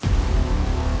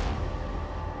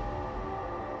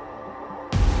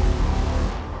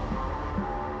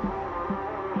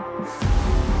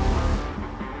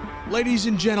Ladies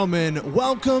and gentlemen,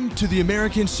 welcome to the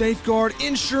American Safeguard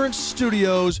Insurance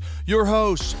Studios. Your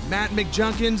hosts, Matt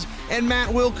McJunkins and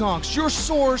Matt Wilcox, your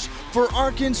source for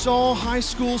Arkansas high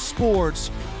school sports.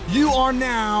 You are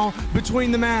now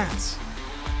between the mats.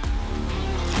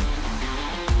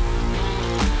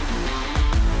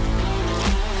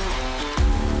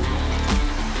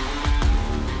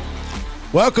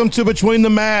 Welcome to Between the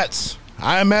Mats.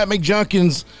 I am Matt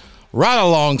McJunkins. Right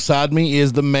alongside me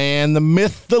is the man, the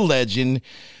myth, the legend,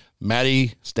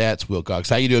 Matty Stats Wilcox.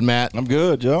 How you doing, Matt? I'm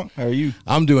good, Joe. How are you?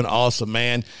 I'm doing awesome,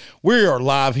 man. We are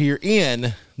live here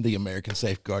in the American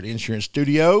Safeguard Insurance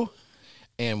Studio,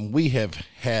 and we have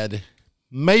had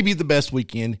maybe the best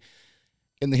weekend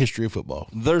in the history of football.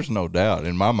 There's no doubt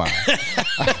in my mind.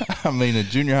 I mean, the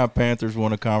junior high Panthers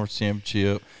won a conference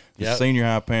championship. The senior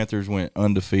high Panthers went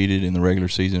undefeated in the regular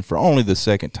season for only the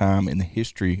second time in the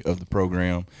history of the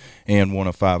program and won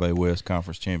a 5A West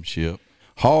conference championship.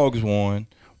 Hogs won.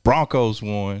 Broncos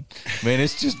won. Man,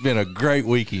 it's just been a great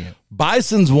weekend.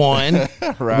 Bisons won.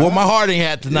 Right. Wore my Harding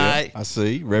hat tonight. Yeah, I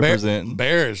see. Representing.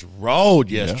 Bears rolled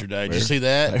yesterday. Did you see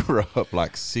that? They were up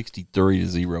like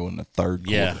 63-0 in the third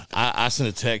quarter. Yeah. I sent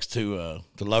a text to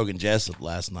Logan Jessup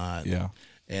last night. Yeah.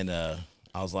 And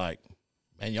I was like,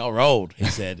 man, y'all rolled. He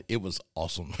said it was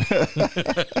awesome.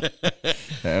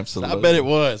 Absolutely. I bet it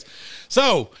was.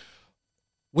 So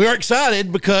we are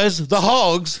excited because the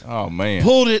Hogs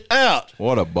pulled it out.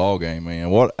 What a ball game,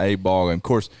 man. What a ball game. Of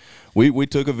course, we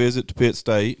took a visit to Pitt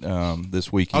State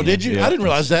this weekend. Oh, did you? Yeah. I didn't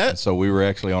realize that. And so we were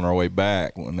actually on our way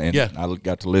back, and I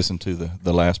got to listen to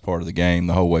the last part of the game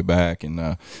the whole way back. And,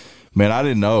 man, I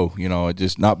didn't know,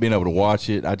 just not being able to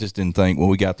watch it. I just didn't think when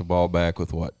we got the ball back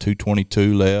with,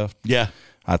 2:22 left. Yeah.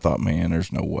 I thought, man,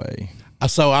 there's no way.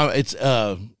 So it's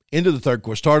into the third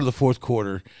quarter, start of the fourth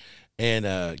quarter, and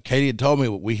Katie had told me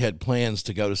we had plans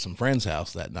to go to some friend's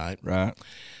house that night. Right.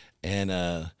 And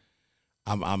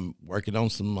I'm working on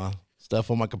some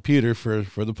stuff on my computer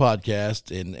for the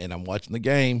podcast, and I'm watching the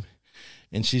game.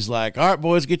 And she's like, all right,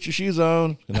 boys, get your shoes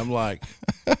on. And I'm like,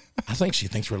 I think she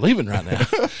thinks we're leaving right now.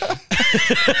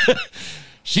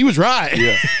 She was right.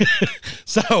 Yeah.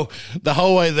 So the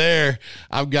whole way there,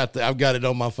 I've got it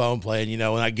on my phone playing,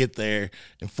 when I get there,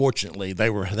 and fortunately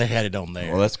they had it on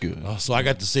there. Well, that's good. So I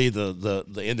got to see the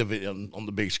end of it on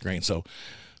the big screen. So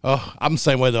I'm the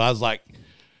same way though. I was like,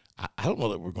 I don't know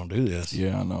that we're going to do this.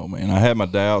 Yeah, I know, man. I had my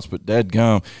doubts, but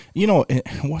dadgum.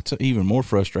 What's even more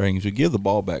frustrating is you give the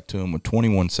ball back to them with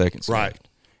 21 seconds left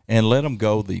and let them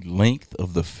go the length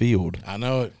of the field. I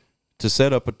know it. To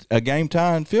set up a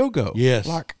game-tying field goal. Yes.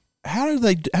 Like, how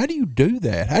do you do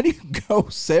that? How do you go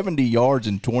 70 yards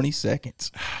in 20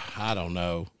 seconds? I don't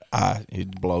know.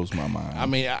 It blows my mind. I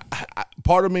mean,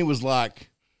 part of me was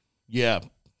like, yeah,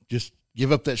 just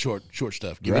give up that short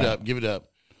stuff. Give it up.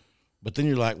 But then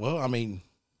you're like, well, I mean,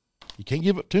 you can't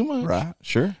give up too much. Right,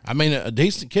 sure. I mean, a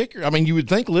decent kicker. I mean, you would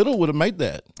think Little would have made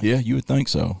that. Yeah, you would think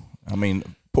so. I mean,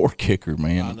 poor kicker,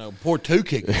 man. I know, poor two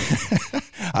kickers.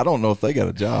 I don't know if they got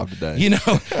a job today.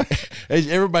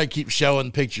 Everybody keeps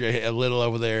showing picture of Little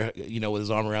over there, with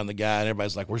his arm around the guy, and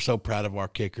everybody's like, we're so proud of our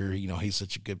kicker. He's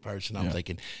such a good person. I'm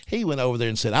thinking, he went over there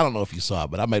and said, I don't know if you saw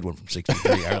it, but I made one from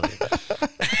 63 earlier.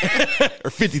 Or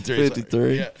 53.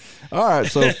 53. Yeah. All right,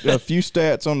 so a few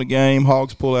stats on the game.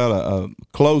 Hogs pull out a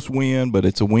close win, but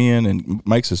it's a win and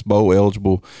makes us bowl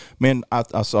eligible. Man,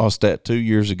 I saw a stat 2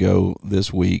 years ago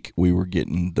this week. We were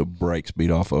getting the brakes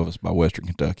beat off of us by Western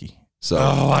Kentucky. So,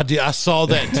 I did. I saw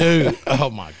that too.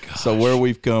 Oh my gosh. So where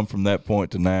we've come from that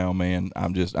point to now, man,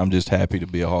 I'm just happy to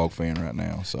be a Hog fan right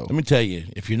now. So let me tell you,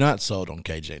 if you're not sold on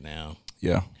KJ now,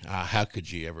 yeah, how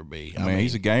could you ever be? I mean,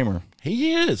 he's a gamer.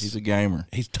 He is. He's a gamer.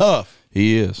 He's tough.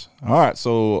 He is. All right,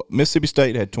 so Mississippi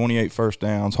State had 28 first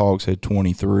downs. Hogs had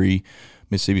 23.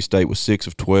 Mississippi State was 6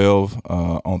 of 12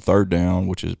 on third down,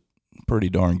 which is pretty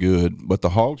darn good. But the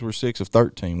Hogs were 6 of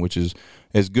 13, which is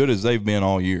as good as they've been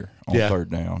all year on third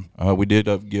down. We did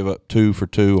give up 2 for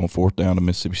 2 on fourth down to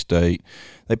Mississippi State.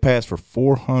 They passed for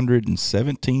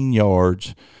 417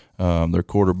 yards. Their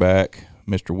quarterback,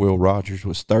 Mr. Will Rogers,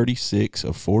 was 36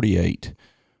 of 48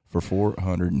 for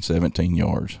 417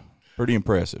 yards. Pretty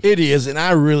impressive. It is, and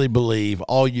I really believe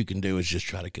all you can do is just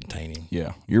try to contain him.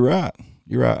 Yeah, you're right.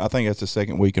 You're right. I think that's the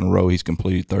second week in a row he's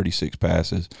completed 36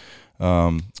 passes.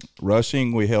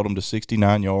 Rushing, we held them to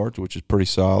 69 yards, which is pretty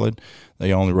solid.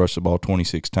 They only rushed the ball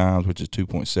 26 times, which is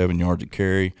 2.7 yards a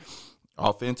carry.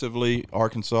 Offensively,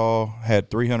 Arkansas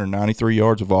had 393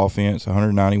 yards of offense,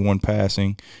 191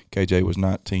 passing. KJ was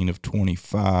 19 of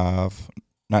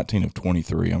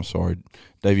 23, I'm sorry.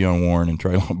 Davion Warren and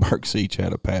Traylon Burks each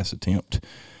had a pass attempt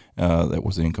that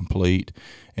was incomplete.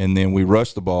 And then we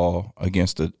rushed the ball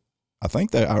against I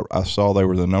think that I saw they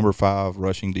were the number 5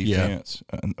 rushing defense,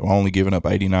 only giving up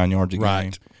 89 yards a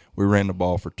game. We ran the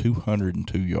ball for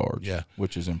 202 yards,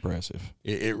 which is impressive.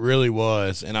 It really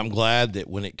was, and I'm glad that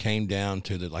when it came down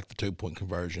to the 2-point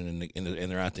conversion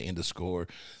and they're at the end of score,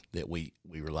 that we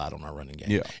relied on our running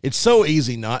game. Yeah. It's so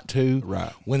easy not to,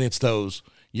 right? When it's those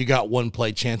you got one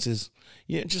play chances,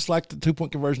 just like the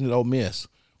 2-point conversion at Ole Miss,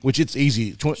 which it's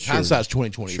easy. Hindsight's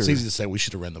 20/20. It's easy to say we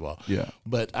should have ran the ball. Yeah,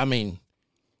 but I mean,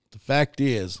 the fact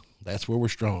is, that's where we're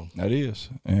strong. That is.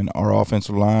 And our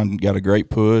offensive line got a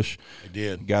great push. They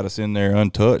did. Got us in there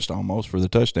untouched almost for the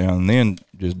touchdown, and then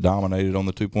just dominated on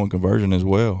the 2-point conversion as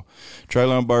well.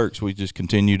 Traylon Burks, we just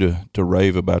continue to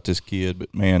rave about this kid,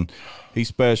 but, man, he's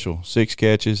special. 6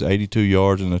 catches, 82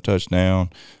 yards, and a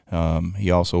touchdown. He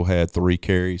also had 3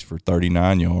 carries for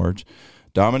 39 yards.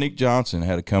 Dominique Johnson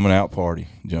had a coming-out party,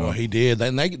 John. Well, he did.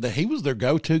 And he was their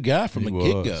go-to guy from the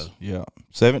get-go. Yeah.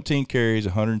 17 carries,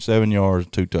 107 yards,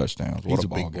 2 touchdowns. What He's a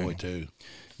big game. boy, too.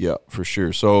 Yeah, for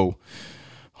sure. So,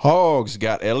 Hogs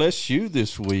got LSU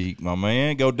this week, my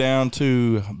man. Go down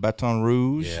to Baton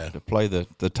Rouge to play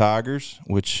the Tigers,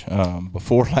 which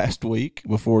before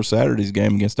Saturday's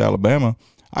game against Alabama,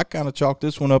 I kind of chalked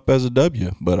this one up as a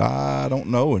W, but I don't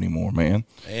know anymore, man.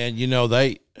 And,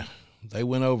 they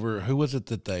went over – who was it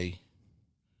that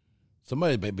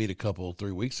somebody beat a couple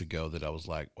 3 weeks ago that I was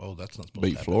like, oh, that's not supposed to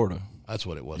happen. Beat Florida. That's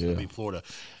what it was. They beat Florida.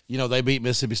 They beat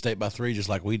Mississippi State by 3 just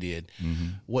like we did. Mm-hmm.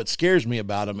 What scares me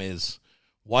about them is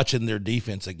watching their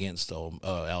defense against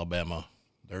Alabama.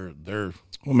 They're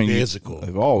physical.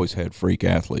 They've always had freak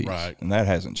athletes, right? And that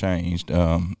hasn't changed.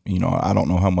 I don't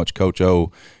know how much Coach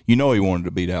O, he wanted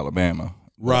to beat Alabama.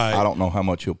 Right. I don't know how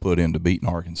much he'll put into beating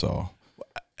Arkansas.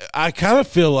 I kind of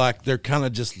feel like they're kind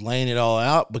of just laying it all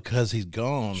out because he's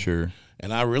gone. Sure.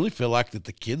 And I really feel like that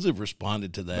the kids have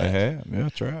responded to that. They have. Yeah,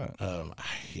 that's right.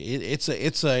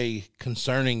 It's a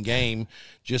concerning game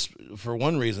just for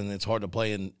one reason. It's hard to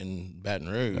play in Baton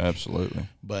Rouge. Absolutely.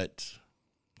 But,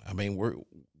 I mean,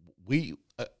 we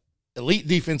elite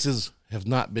defenses have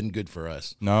not been good for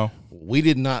us. No. We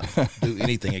did not do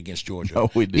anything against Georgia.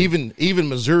 No, we didn't. Even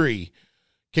Missouri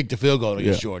kicked a field goal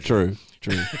against Georgia. True.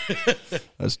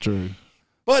 That's true.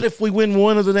 But if we win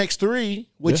one of the next 3,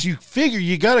 which you figure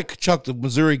you got to chalk the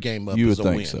Missouri game up as a win. You would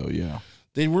think so, yeah.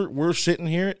 Then we're sitting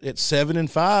here at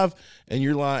 7-5, and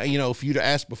you're like, if you'd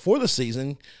asked before the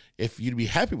season if you'd be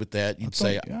happy with that, you'd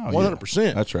say 100%.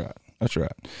 Yeah. That's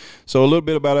right. So a little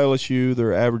bit about LSU.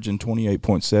 They're averaging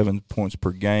 28.7 points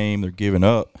per game. They're giving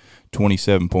up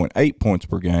 27.8 points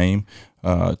per game.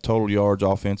 Total yards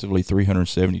offensively,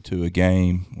 372 a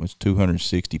game, with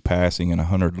 260 passing and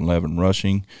 111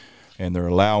 rushing. And they're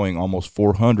allowing almost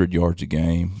 400 yards a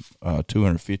game,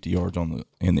 250 yards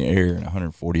in the air and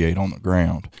 148 on the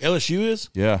ground. LSU is?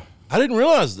 Yeah. I didn't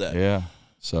realize that. Yeah.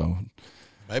 So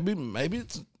maybe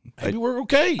we're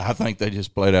okay. I think they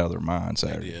just played out of their mind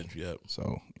Saturday. They did, yep.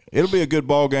 So it'll be a good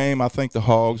ball game. I think the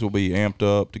Hogs will be amped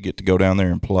up to get to go down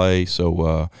there and play.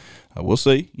 So we'll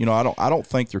see. I don't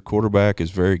think their quarterback is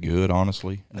very good,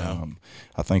 honestly. No.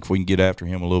 I think if we can get after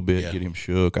him a little bit, get him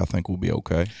shook, I think we'll be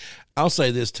okay. I'll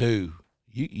say this too: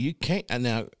 you can't.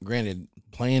 Now, granted,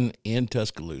 playing in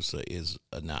Tuscaloosa is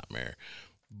a nightmare,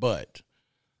 but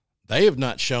they have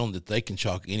not shown that they can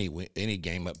chalk any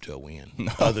game up to a win,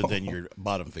 other than your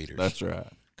bottom feeders. That's right.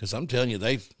 Because I'm telling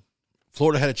you,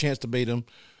 Florida had a chance to beat them.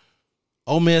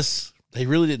 Ole Miss, they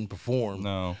really didn't perform.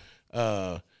 No.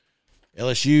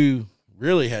 LSU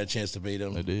really had a chance to beat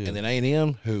them. They did. And then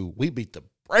A&M, who we beat the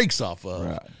brakes off of.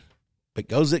 Right. But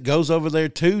it goes over there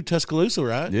to Tuscaloosa,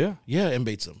 right? Yeah. Yeah, and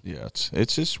beats them. Yeah,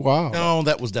 it's just wild. No,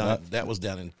 that was down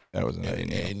in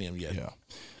A&M. Yeah.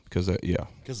 Because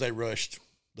they rushed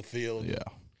the field. Yeah.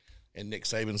 And Nick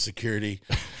Saban's security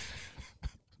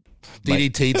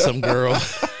DDT'd some girl.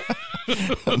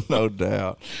 No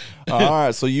doubt. All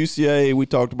right, so UCA, we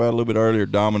talked about a little bit earlier,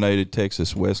 dominated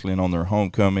Texas Wesleyan on their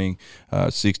homecoming,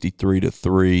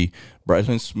 63-3.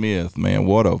 Braylon Smith, man,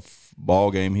 what a ball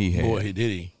game he had. Boy, did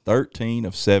he. 13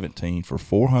 of 17 for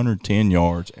 410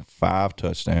 yards and 5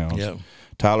 touchdowns. Yep.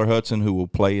 Tyler Hudson, who will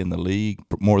play in the league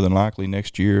more than likely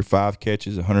next year, 5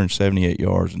 catches, 178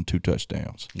 yards, and 2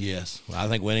 touchdowns. Yes. I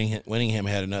think Winningham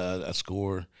had a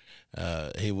score.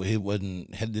 He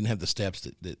didn't have the steps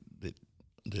that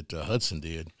Hudson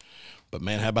did. But,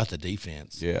 man, how about the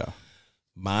defense? Yeah.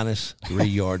 Minus 3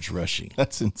 yards rushing.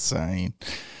 That's insane.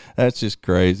 That's just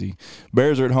crazy.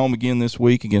 Bears are at home again this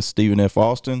week against Stephen F.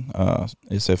 Austin.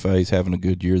 SFA is having a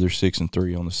good year. They're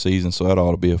 6-3 on the season, so that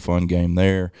ought to be a fun game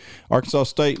there. Arkansas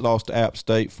State lost to App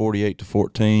State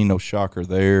 48-14. No shocker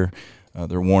there.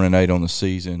 They're 1-8 on the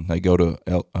season. They go to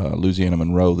Louisiana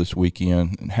Monroe this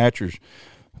weekend. And Hatcher's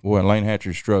Boy, Lane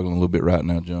Hatcher's struggling a little bit right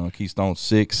now, Junk. He's thrown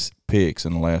 6 picks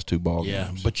in the last 2 ball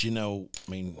games. But you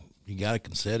got to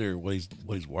consider what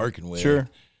he's working with. Sure.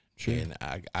 And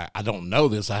I don't know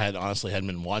this. I honestly hadn't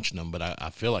been watching him, but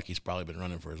I feel like he's probably been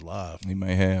running for his life. He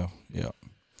may have, yeah.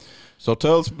 So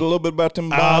tell us a little bit about them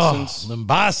Bisons. Them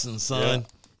Bisons, son. Yeah.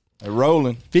 They're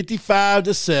rolling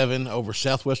 55-7 over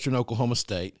Southwestern Oklahoma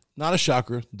State. Not a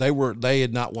shocker. They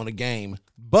had not won a game,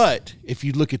 but if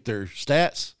you look at their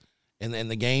stats and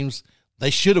the games,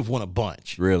 they should have won a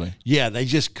bunch. Really? Yeah, they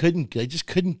just couldn't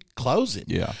close it.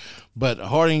 Yeah. But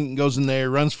Harding goes in there,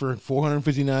 runs for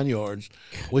 459 yards,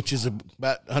 which is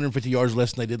about 150 yards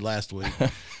less than they did last week.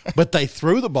 But they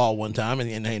threw the ball one time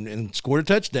and scored a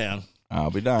touchdown.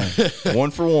 I'll be darned.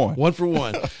 1 for 1. 1 for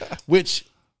 1, which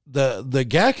the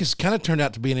GAC has kind of turned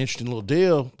out to be an interesting little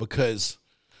deal because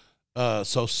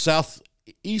so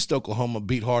Southeast Oklahoma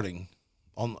beat Harding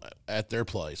at their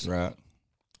place. Right.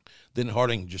 Then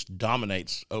Harding just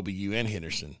dominates OBU and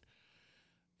Henderson.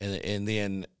 And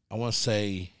then I want to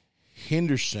say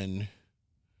Henderson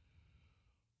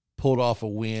pulled off a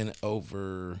win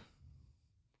over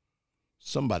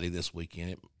somebody this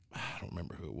weekend. I don't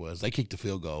remember who it was. They kicked a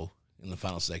field goal in the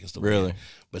final seconds to win. Really?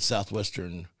 But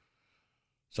Southwestern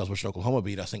Oklahoma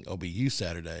beat, I think, OBU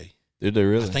Saturday. Did they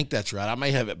really? I think that's right. I may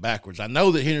have it backwards. I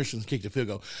know that Henderson's kicked a field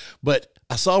goal, but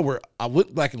I saw where I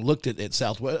went back and looked at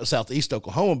Southeast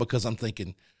Oklahoma because I'm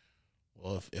thinking,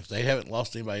 well, if they haven't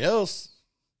lost anybody else,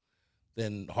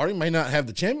 then Harding may not have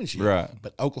the championship. Right.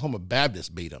 But Oklahoma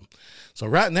Baptist beat them. So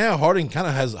right now, Harding kind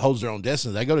of holds their own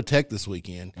destiny. They go to Tech this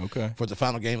weekend. Okay. For the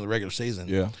final game of the regular season.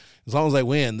 Yeah. As long as they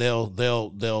win,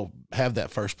 they'll have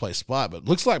that first place spot. But it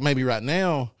looks like maybe right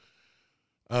now,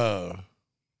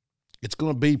 it's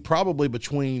going to be probably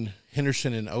between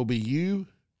Henderson and OBU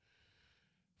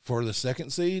for the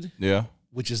second seed. Yeah.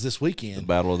 Which is this weekend. The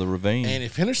Battle of the Ravine. And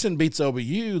if Henderson beats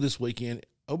OBU this weekend,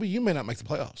 OBU may not make the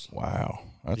playoffs. Wow.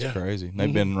 That's crazy.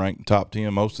 They've been ranked top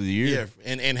 10 most of the year.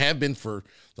 Yeah, and have been for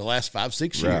the last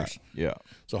 5-6 Right. years. Yeah.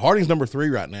 So Harding's number 3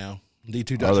 right now.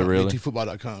 D2.com. Are they really?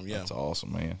 D2football.com, yeah. That's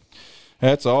awesome, man.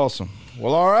 That's awesome.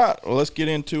 Well, all right. Well, let's get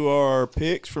into our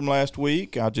picks from last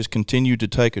week. I just continued to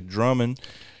take a drumming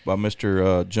by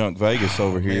Mr. Junk Vegas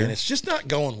over here. Man, it's just not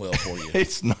going well for you.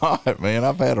 It's not, man.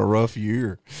 I've had a rough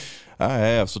year. I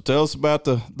have. So tell us about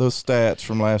the stats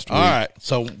from last week. All right.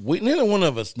 So neither one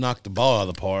of us knocked the ball out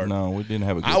of the park. No, we didn't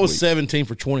have a good I was week. 17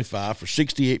 for 25 for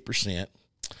 68%.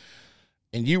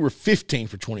 And you were 15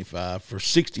 for 25 for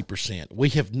 60%. We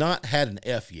have not had an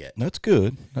F yet. That's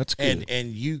good. That's good. And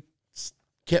you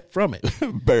kept from it.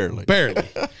 Barely.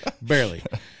 Barely.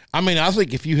 I mean, I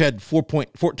think if you had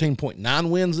 14.9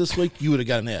 wins this week, you would have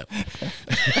got an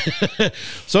F.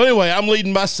 So anyway, I'm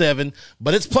leading by 7,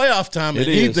 but it's playoff time, and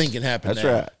anything can happen. That's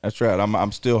right. That's right.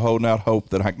 I'm still holding out hope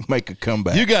that I can make a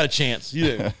comeback. You got a chance.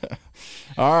 You do.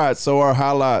 All right, so our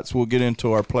highlights, we'll get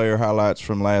into our player highlights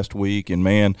from last week. And,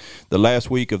 man, the last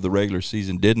week of the regular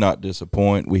season did not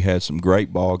disappoint. We had some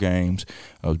great ball games.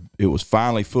 It was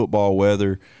finally football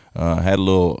weather. Had a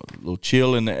little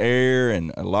chill in the air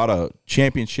and a lot of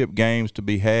championship games to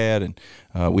be had.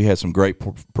 And we had some great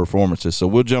performances. So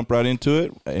we'll jump right into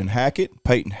it. In Hackett,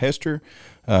 Peyton Hester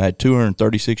had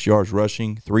 236 yards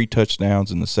rushing, 3 touchdowns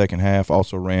in the second half,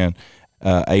 also ran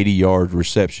 80-yard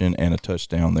reception and a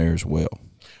touchdown there as well.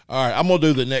 All right, I'm going to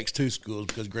do the next 2 schools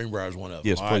because Greenbrier is one of them.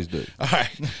 Yes, please do. All right.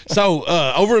 So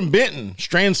over in Benton,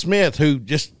 Strand Smith, who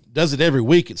just does it every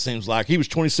week, it seems like. He was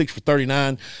 26 for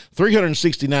 39,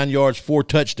 369 yards, 4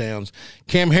 touchdowns.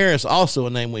 Cam Harris, also a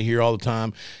name we hear all the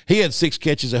time. He had 6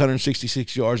 catches,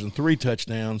 166 yards, and 3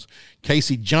 touchdowns.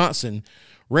 Casey Johnson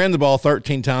ran the ball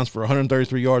 13 times for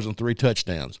 133 yards and 3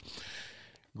 touchdowns.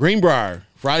 Greenbrier,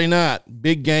 Friday night,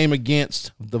 big game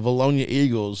against the Valonia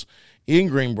Eagles in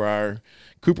Greenbrier.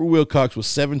 Cooper Wilcox was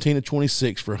 17 of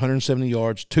 26 for 170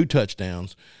 yards, 2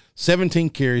 touchdowns, 17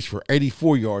 carries for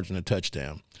 84 yards and a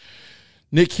touchdown.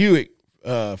 Nick Hewitt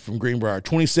from Greenbrier,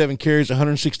 27 carries,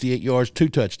 168 yards, 2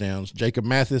 touchdowns. Jacob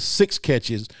Mathis, 6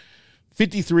 catches,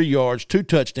 53 yards, 2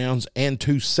 touchdowns, and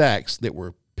 2 sacks that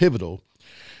were pivotal.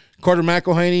 Carter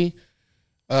McElhaney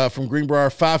from Greenbrier,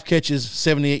 5 catches,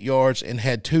 78 yards, and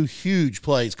had 2 huge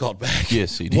plays called back.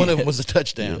 Yes, he did. One of them was a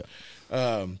touchdown.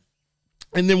 Yeah.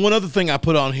 And then one other thing I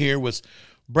put on here was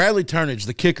Bradley Turnage,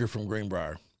 the kicker from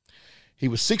Greenbrier. He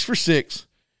was 6 for 6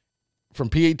 from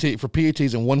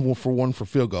PATs and 1 for 1 for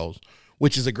field goals,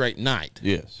 which is a great night.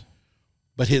 Yes.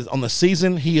 But on the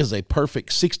season, he is a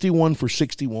perfect 61 for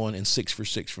 61 and 6 for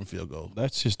 6 from field goal.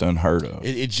 That's just unheard of.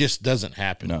 It just doesn't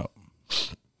happen. No.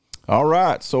 All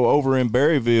right, so over in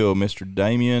Berryville, Mr.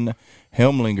 Damian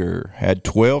Helmlinger had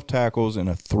 12 tackles and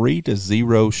a 3-0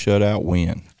 shutout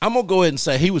win. I'm going to go ahead and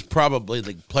say he was probably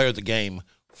the player of the game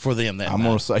for them that I'm night.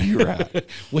 going to say you're right.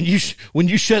 When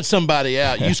you shut somebody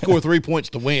out, you score 3 points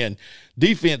to win.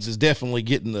 Defense is definitely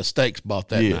getting the stakes bought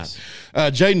that Yes.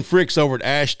 night. Jaden Fricks over at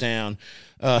Ashdown,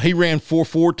 he ran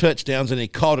 4 touchdowns and he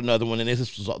caught another one, and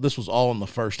this was all in the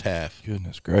first half.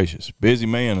 Goodness gracious. Busy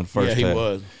man in the first half. Yeah, he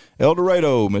was. El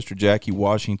Dorado, Mr. Jackie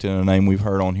Washington, a name we've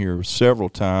heard on here several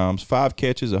times. 5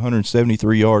 catches,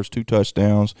 173 yards, 2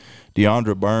 touchdowns.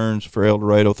 Deandra Burns for El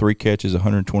Dorado, 3 catches,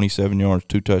 127 yards,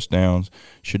 2 touchdowns.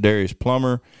 Shadarius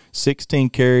Plummer,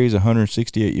 16 carries,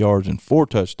 168 yards, and 4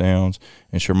 touchdowns.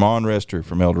 And Sherman Rester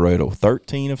from El Dorado,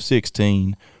 13 of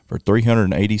 16 for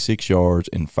 386 yards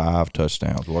and 5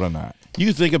 touchdowns. What a night.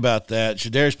 You think about that.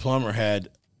 Shadarius Plummer had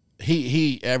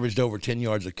he averaged over 10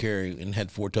 yards a carry and had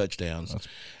 4 touchdowns.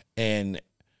 And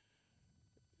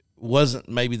wasn't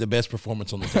maybe the best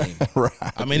performance on the team. Right.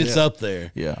 I mean, it's up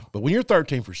there. Yeah. But when you're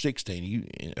 13 for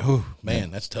 16,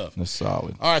 that's tough. That's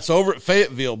solid. All right, so over at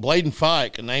Fayetteville, Bladen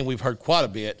Fike, a name we've heard quite a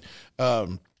bit,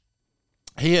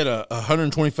 he had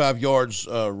 125 yards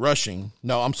rushing.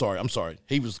 No, I'm sorry.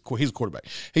 He's a quarterback.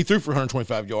 He threw for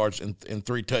 125 yards and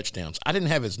 3 touchdowns. I didn't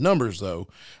have his numbers, though.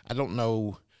 I don't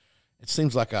know. It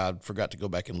seems like I forgot to go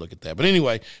back and look at that. But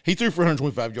anyway, he threw for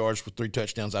 125 yards for 3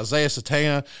 touchdowns. Isaiah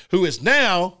Satana, who is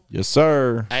now Yes,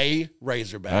 sir. a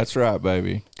Razorback. That's right,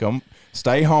 baby. Come,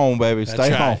 stay home, baby. That's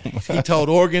Stay right. home. He told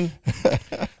Oregon,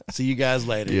 see you guys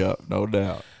later. Yeah, no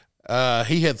doubt.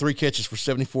 He had 3 catches for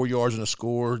 74 yards and a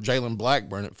score. Jalen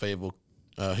Blackburn at Fayetteville,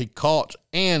 he caught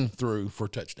and threw for a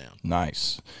touchdown.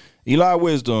 Nice. Eli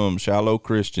Wisdom, Shiloh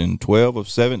Christian, 12 of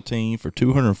 17 for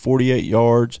 248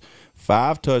 yards,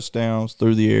 5 touchdowns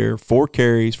through the air, 4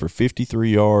 carries for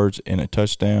 53 yards and a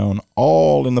touchdown,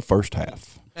 all in the first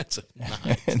half. That's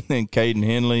nice. And then Caden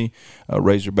Henley,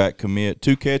 Razorback commit,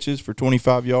 2 catches for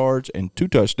 25 yards and 2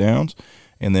 touchdowns.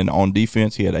 And then on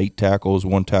defense, he had 8 tackles,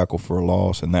 1 tackle for a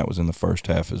loss, and that was in the first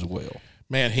half as well.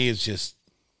 Man, he is just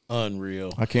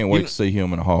unreal. I can't wait to see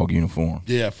him in a Hog uniform.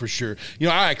 Yeah, for sure.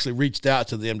 I actually reached out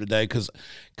to them today because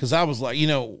I was like,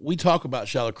 we talk about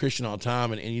Shiloh Christian all the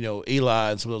time, and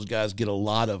Eli and some of those guys get a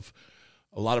lot of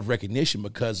recognition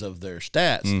because of their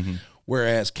stats,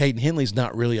 whereas Caden Henley's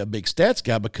not really a big stats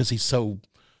guy because he's so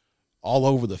all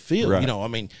over the field.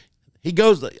 Right. He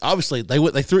goes. Obviously,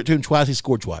 they threw it to him twice. He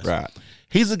scored twice. Right.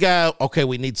 He's the guy. Okay,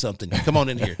 we need something. Come on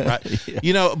in here, right?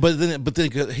 Yeah. But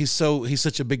then he's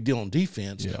such a big deal on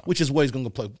defense, which is what he's going to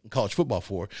play college football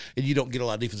for. And you don't get a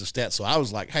lot of defensive stats. So I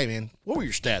was like, hey man, what were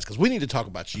your stats? Because we need to talk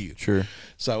about you. Sure.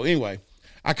 So anyway,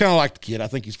 I kind of like the kid. I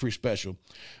think he's pretty special.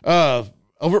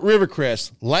 Over at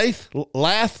Rivercrest,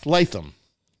 Latham,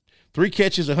 3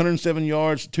 catches, 107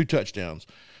 yards, 2 touchdowns.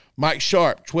 Mike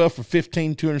Sharp, 12 for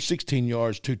 15, 216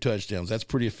 yards, 2 touchdowns. That's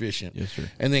pretty efficient. Yes, sir.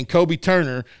 And then Kobe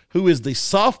Turner, who is the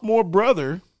sophomore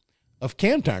brother of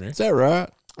Cam Turner. Is that right?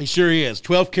 He sure is.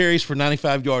 12 carries for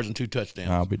 95 yards and 2 touchdowns.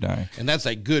 I'll be dang. And that's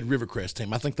a good Rivercrest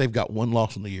team. I think they've got 1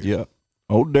 loss in the year. Yep.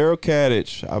 Old Daryl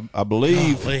Kadich, I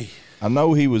believe. Golly. I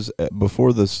know he was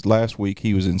before this last week.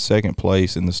 He was in second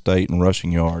place in the state in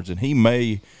rushing yards, and he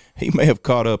may have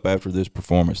caught up after this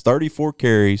performance. 34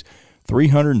 carries,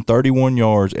 331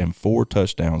 yards, and 4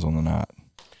 touchdowns on the night.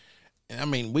 I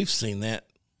mean, we've seen that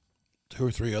 2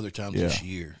 or 3 other times this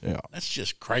year. Yeah. That's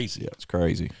just crazy. Yeah, it's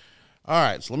crazy. All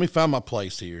right, so let me find my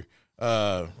place here.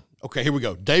 Okay, here we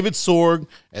go. David Sorg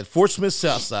at Fort Smith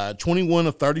Southside, 21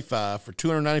 of 35 for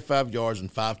 295 yards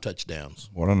and 5 touchdowns.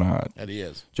 What a night. That he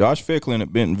is. Josh Ficklin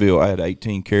at Bentonville had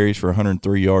 18 carries for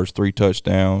 103 yards, 3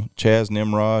 touchdowns. Chaz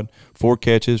Nimrod, 4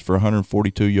 catches for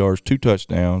 142 yards, 2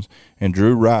 touchdowns. And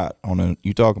Drew Wright,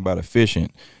 you talk about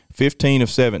efficient, 15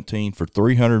 of 17 for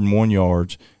 301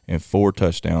 yards and 4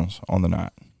 touchdowns on the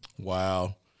night.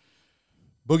 Wow.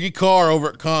 Boogie Carr over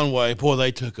at Conway, boy,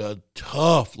 they took a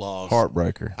tough loss.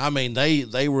 Heartbreaker. I mean,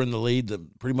 they were in the lead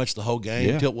pretty much the whole game,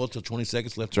 Yeah. till 20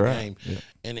 seconds left in the game. Yeah.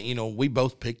 And, we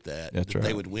both picked that That's they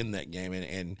right. would win that game,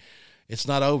 and it's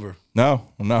not over. No,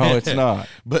 it's not.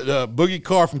 But Boogie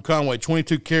Carr from Conway,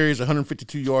 22 carries,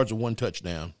 152 yards, and 1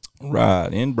 touchdown.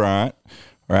 Right, in Bryant,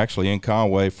 or actually in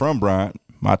Conway from Bryant,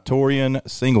 Mytorian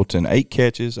Singleton, 8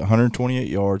 catches, 128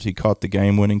 yards. He caught the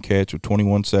game-winning catch with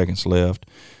 21 seconds left.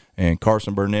 And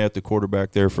Carson Burnett, the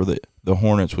quarterback there for the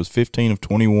Hornets, was 15 of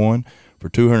 21 for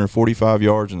 245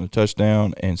 yards and a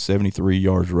touchdown and 73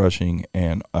 yards rushing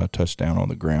and a touchdown on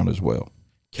the ground as well.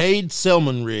 Cade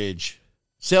Seldom Ridge,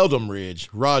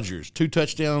 Rogers, 2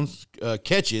 touchdowns,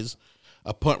 catches,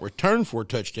 a punt return for a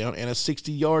touchdown, and a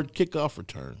 60-yard kickoff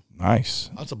return. Nice.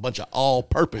 That's a bunch of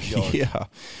all-purpose yards. Yeah.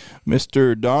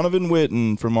 Mr. Donovan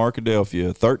Witten from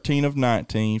Arkadelphia, 13 of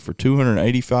 19 for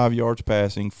 285 yards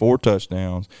passing, 4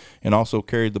 touchdowns, and also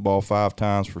carried the ball 5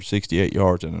 times for 68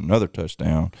 yards and another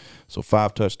touchdown. So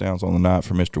 5 touchdowns on the night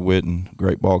for Mr. Witten.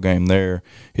 Great ball game there.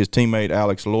 His teammate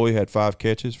Alex Loy had 5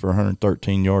 catches for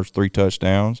 113 yards, 3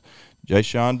 touchdowns.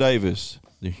 Ja'Shawn Davis,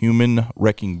 the human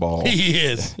wrecking ball. He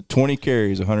is. 20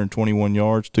 carries, 121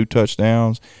 yards, 2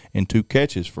 touchdowns, and 2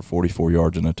 catches for 44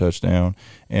 yards and a touchdown.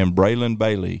 And Braylon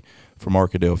Bailey from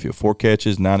Arkadelphia, 4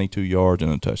 catches, 92 yards,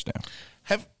 and a touchdown.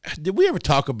 Did we ever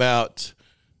talk about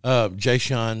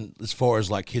Ja'Shawn as far as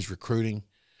like his recruiting?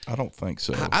 I don't think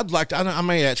so. I'd like to. I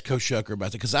may ask Coach Shucker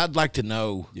about that because I'd like to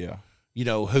know. Yeah. You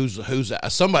know who's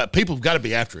somebody. People have got to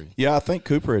be after him. Yeah, I think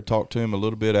Cooper had talked to him a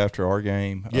little bit after our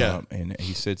game. Yeah, and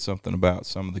he said something about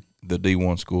some of the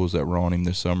D1 schools that were on him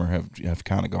this summer have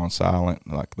kind of gone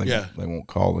silent. Like they won't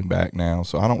call him back now.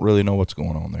 So I don't really know what's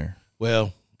going on there.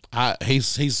 Well, he's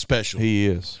special. He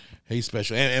is. He's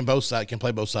special, and both sides can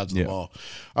play both sides of the ball.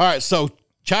 All right, so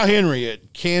Chi Henry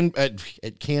at Can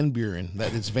Buren.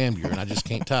 That is Van Buren. I just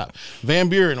can't type. Van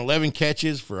Buren, 11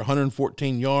 catches for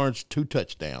 114 yards, 2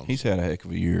 touchdowns. He's had a heck of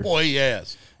a year. Boy, he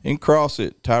has. In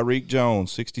Crossit, Tyreek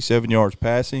Jones, 67 yards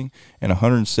passing and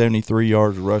 173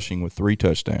 yards rushing with 3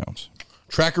 touchdowns.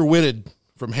 Tracker Whitted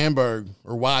from Hamburg,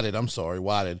 or Whited,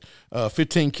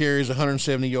 15 carries,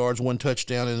 170 yards, 1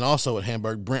 touchdown, and also at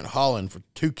Hamburg, Brent Holland for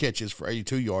 2 catches for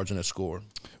 82 yards and a score.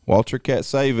 Walter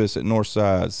Katsavis at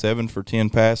Northside, 7 for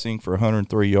 10 passing for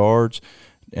 103 yards.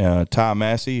 Ty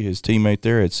Massey, his teammate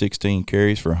there, had 16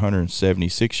 carries for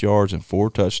 176 yards and 4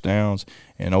 touchdowns.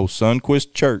 And old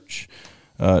Sunquist Church,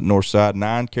 Northside,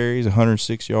 9 carries,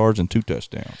 106 yards and 2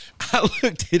 touchdowns. I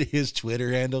looked at his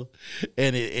Twitter handle,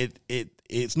 and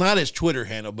it's not his Twitter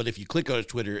handle, but if you click on his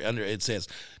Twitter, under it says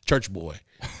Church Boy.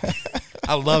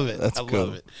 I love it. That's cool.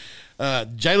 Love it.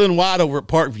 Jalen White over at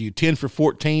Parkview, 10 for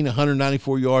 14,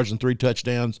 194 yards and 3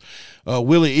 touchdowns.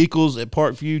 Willie Eccles at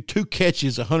Parkview, 2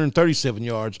 catches, 137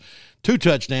 yards, 2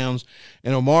 touchdowns.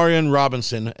 And Omarion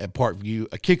Robinson at Parkview,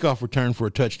 a kickoff return for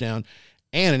a touchdown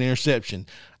and an interception.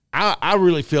 I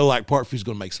really feel like Parkview's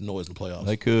going to make some noise in the playoffs.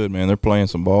 They could, man. They're playing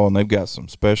some ball, and they've got some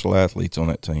special athletes on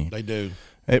that team. They do.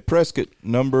 At Prescott,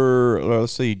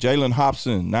 Jalen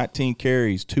Hobson, 19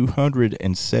 carries,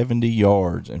 270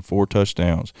 yards, and 4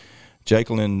 touchdowns.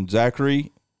 Jacqueline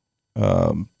Zachary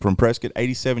from Prescott,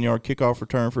 87-yard kickoff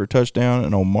return for a touchdown.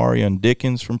 And Omarion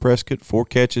Dickens from Prescott, 4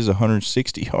 catches,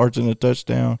 160 yards and a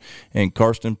touchdown. And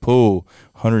Karsten Poole,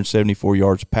 174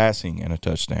 yards passing and a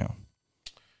touchdown.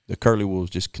 The Curly Wolves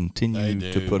just continue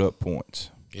to put up points.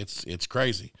 It's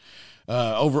crazy.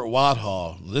 Over at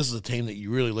Whitehall, this is a team that you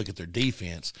really look at their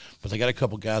defense, but they got a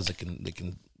couple guys that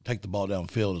can take the ball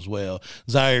downfield as well.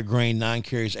 Zaire Green, 9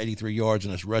 carries, 83 yards,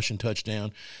 and a rushing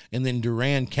touchdown. And then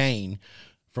Duran Kane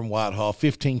from Whitehall,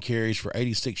 15 carries for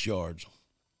 86 yards.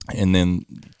 And then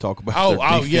talk about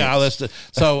their defense.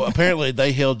 So apparently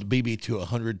they held BB to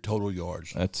 100 total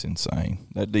yards. That's insane.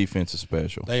 That defense is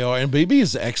special. They are, and BB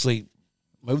has actually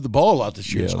moved the ball a lot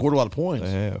this year. Scored a lot of points.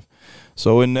 They have.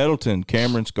 So in Nettleton,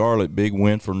 Cameron Scarlett, big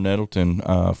win for Nettleton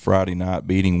Friday night,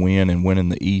 beating Wynn and winning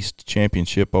the East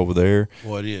Championship over there.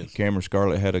 Boy, it is. Cameron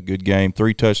Scarlett had a good game,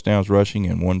 3 touchdowns rushing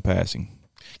and 1 passing.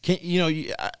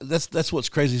 That's what's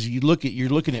crazy is you're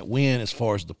looking at Wynn as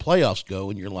far as the playoffs go,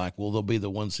 and you're like, well, they'll be the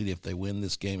 1 seed if they win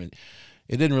this game. And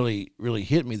it didn't really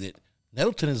hit me that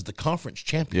Nettleton is the conference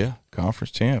champion. Yeah,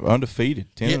 conference champ,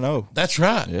 undefeated, 10-0. That's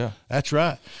right. Yeah, that's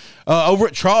right. Over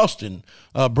at Charleston,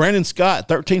 Brandon Scott,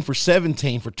 13 for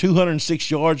 17 for 206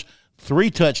 yards,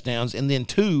 3 touchdowns, and then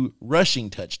 2 rushing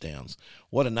touchdowns.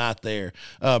 What a night there.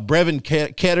 Brevin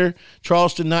Ketter,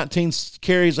 Charleston, 19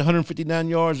 carries, 159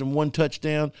 yards, and 1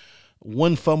 touchdown,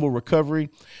 1 fumble recovery.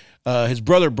 His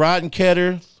brother, Bryden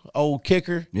Ketter, old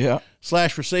kicker /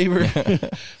 receiver,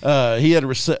 he had a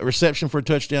reception for a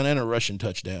touchdown and a rushing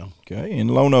touchdown. Okay, in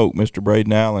Lone Oak, Mr.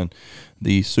 Braden Allen,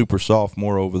 the super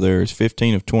sophomore over there, is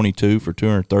 15 of 22 for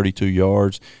 232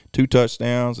 yards, 2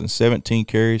 touchdowns, and 17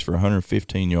 carries for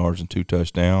 115 yards and 2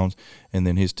 touchdowns. And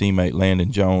then his teammate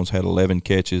Landon Jones had 11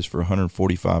 catches for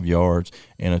 145 yards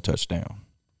and a touchdown.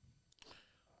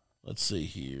 Let's see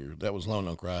here. That was Lone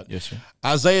Oak, right? Yes, sir.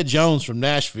 Isaiah Jones from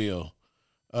Nashville.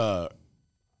 No,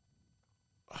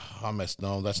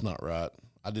 that's not right.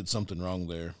 I did something wrong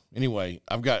there. Anyway,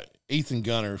 I've got Ethan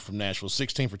Gunner from Nashville,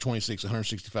 16 for 26,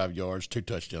 165 yards, 2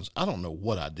 touchdowns. I don't know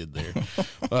what I did there.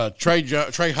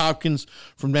 Trey Hopkins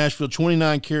from Nashville,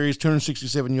 29 carries,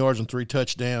 267 yards, and 3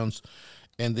 touchdowns.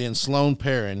 And then Sloan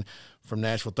Perrin from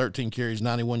Nashville, 13 carries,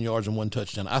 91 yards, and 1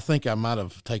 touchdown. I think I might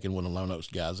have taken one of Lone Oaks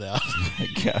guys out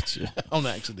Gotcha. on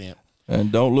accident.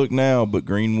 And don't look now, but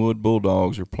Greenwood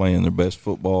Bulldogs are playing their best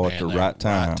football at the right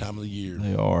time. Right time of the year.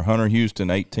 They are. Hunter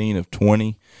Houston, 18 of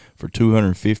 20 for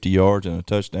 250 yards and a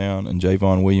touchdown, and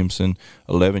Javon Williamson,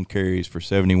 11 carries for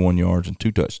 71 yards and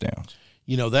 2 touchdowns.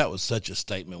 You know, that was such a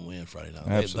statement win Friday night.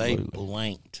 Absolutely. They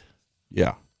blanked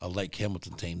Yeah, a Lake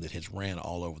Hamilton team that has ran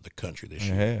all over the country this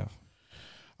they year. have.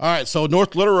 All right, so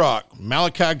North Little Rock,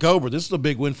 Malachi Gober. This is a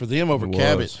big win for them over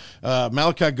Cabot.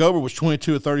 Malachi Gober was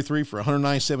 22 of 33 for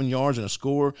 197 yards and a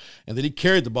score, and then he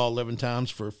carried the ball 11 times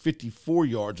for 54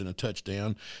 yards and a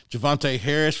touchdown. Javante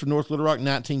Harris for North Little Rock,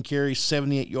 19 carries,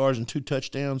 78 yards and 2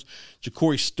 touchdowns.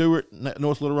 Ja'Cory Stewart,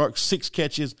 North Little Rock, 6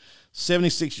 catches,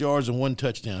 76 yards and 1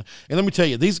 touchdown. And let me tell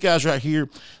you, these guys right here,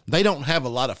 they don't have a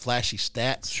lot of flashy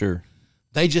stats. Sure.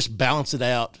 They just balance it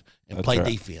out and play right.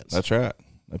 defense. That's right.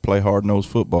 They play hard-nosed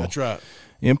football. That's right.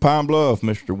 In Pine Bluff,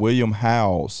 Mr. William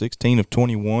Howell, 16 of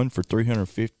 21 for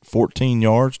 314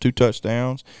 yards, 2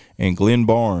 touchdowns. And Glenn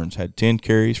Barnes had 10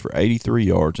 carries for 83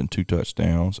 yards and 2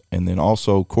 touchdowns. And then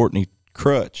also Courtney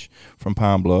Crutch from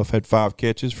Pine Bluff had 5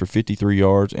 catches for 53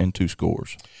 yards and 2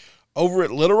 scores. Over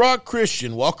at Little Rock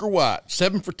Christian, Walker White,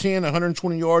 7 for 10,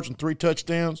 120 yards and 3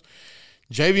 touchdowns.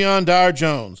 Javion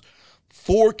Dyer-Jones,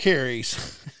 4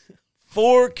 carries,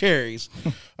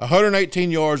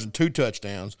 118 yards and 2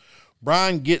 touchdowns.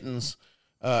 Brian Gittins,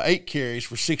 8 carries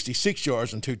for 66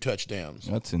 yards and 2 touchdowns.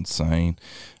 That's insane.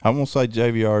 I'm going to say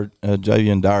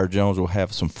Javion Dyer-Jones will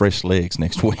have some fresh legs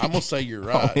next week. I'm going to say you're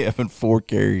right. Only having 4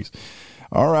 carries.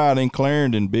 All right, in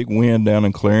Clarendon, big win down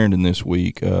in Clarendon this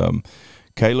week.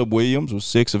 Caleb Williams was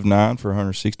 6 of 9 for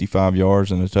 165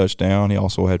 yards and a touchdown. He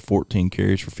also had 14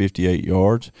 carries for 58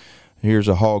 yards. Here's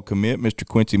a Hog commit. Mr.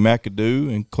 Quincy McAdoo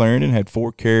in Clarendon had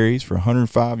 4 carries for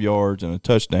 105 yards and a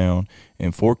touchdown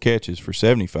and 4 catches for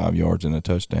 75 yards and a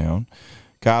touchdown.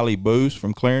 Kylie Boost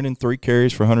from Clarendon, 3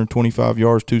 carries for 125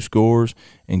 yards, 2 scores.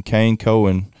 And Kane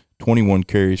Cohen, 21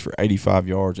 carries for 85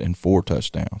 yards and 4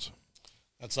 touchdowns.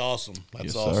 That's awesome.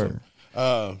 Yes, awesome.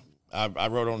 sir. I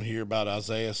wrote on here about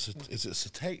Isaiah. Is it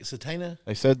Satana?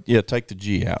 They said, yeah, take the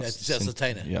G out. That's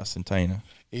Satana. Yeah, Santana.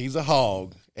 He's a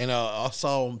hog. And I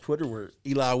saw on Twitter where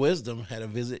Eli Wisdom had a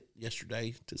visit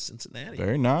yesterday to Cincinnati.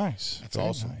 Very nice. That's Very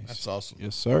awesome. nice. That's awesome.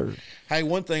 Yes, sir. Hey,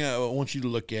 one thing I want you to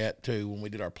look at, too, when we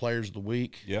did our Players of the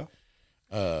Week, Yeah.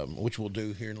 which we'll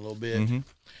do here in a little bit,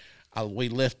 we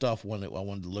left off one that I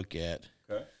wanted to look at.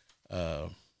 Okay. Let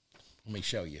me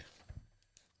show you.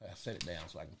 I set it down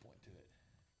so I can point to it.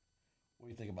 What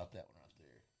do you think about that one right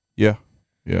there? Yeah.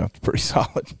 Yeah, it's pretty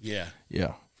solid. Yeah.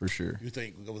 Yeah, for sure. You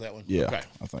think we'll go with that one? Yeah, Okay.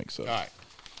 I think so. All right.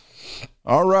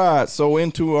 All right, so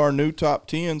into our new top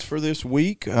 10s for this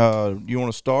week. You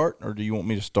want to start, or do you want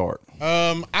me to start?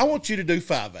 I want you to do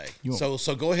 5A.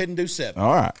 So go ahead and do 7.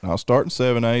 All right, I'll start in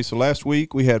 7A. So last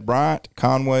week we had Bryant,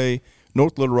 Conway,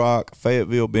 North Little Rock,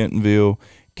 Fayetteville, Bentonville,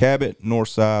 Cabot,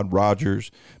 Northside,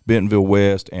 Rogers, Bentonville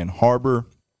West, and Harbor.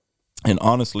 And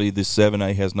honestly, this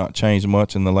 7A has not changed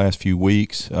much in the last few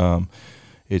weeks.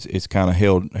 It's kind of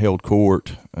held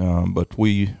court, but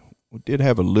we did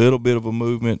have a little bit of a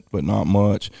movement, but not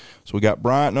much. So we got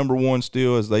Bryant number 1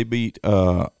 still as they beat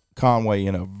Conway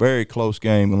in a very close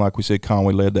game. And like we said,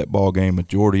 Conway led that ball game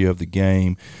majority of the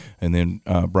game. And then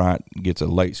Bryant gets a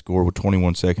late score with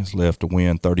 21 seconds left to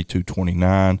win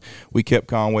 32-29. We kept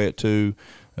Conway at 2.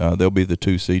 They'll be the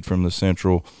 2 seed from the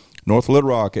Central. North Little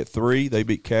Rock at 3. They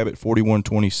beat Cabot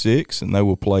 41-26, and they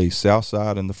will play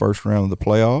Southside in the first round of the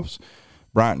playoffs.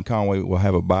 Bryant and Conway will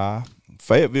have a bye.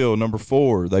 Fayetteville, number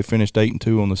 4, they finished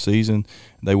 8-2 on the season.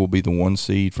 They will be the 1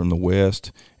 seed from the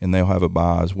West, and they'll have a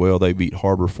bye as well. They beat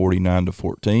Harbor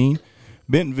 49-14.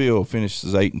 Bentonville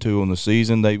finishes 8-2 on the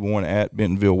season. They won at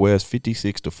Bentonville West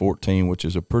 56-14, which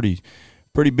is a pretty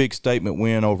big statement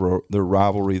win over their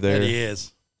rivalry there. It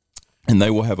is. And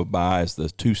they will have a bye as the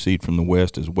 2 seed from the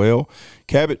West as well.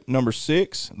 Cabot, number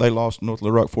 6, they lost North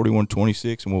Little Rock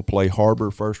 41-26 and will play Harbor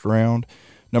first round.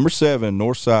 Number 7,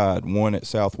 Northside won at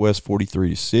Southwest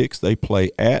 43-6. They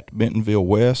play at Bentonville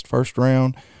West first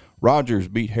round. Rogers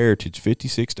beat Heritage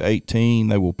 56-18.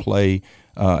 They will play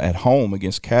at home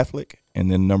against Catholic. And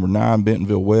then number 9,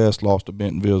 Bentonville West lost to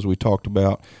Bentonville, as we talked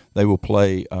about. They will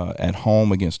play at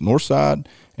home against Northside.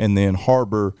 And then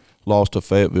Harbor lost to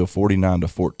Fayetteville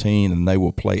 49-14, and they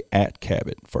will play at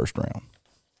Cabot first round.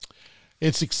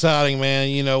 It's exciting, man.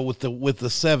 You know, with the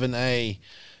 7A,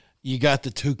 you got the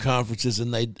 2 conferences,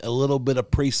 and they a little bit of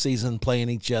preseason playing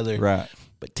each other. Right.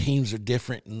 But teams are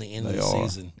different in the end of the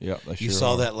season. Yeah, they sure You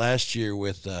saw are. that last year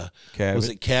with Cabot. Was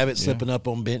it Cabot slipping up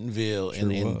on Bentonville, Sure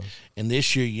was. and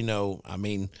this year,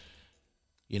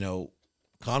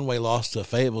 Conway lost to a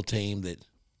Fayetteville team that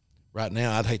right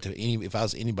now I'd hate to if I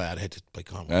was anybody, I'd hate to play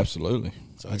Conway. Absolutely.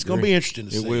 So it's going to be interesting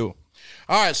to see. It will.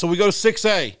 All right, so we go to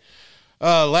 6A.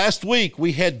 Last week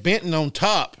we had Benton on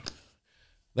top.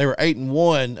 They were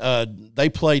 8-1. They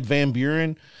played Van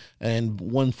Buren and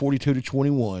won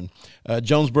 42-21.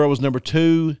 Jonesboro was number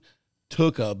 2.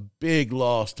 Took a big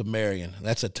loss to Marion.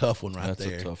 That's a tough one there. That's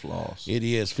a tough loss. It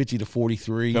is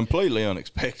 50-43. Completely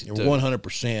unexpected.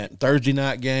 100%. Thursday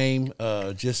night game.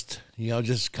 Just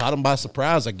caught them by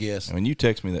surprise, I guess. When you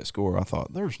text me that score, I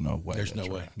thought, there's no way. There's no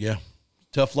way. Yeah.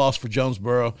 Tough loss for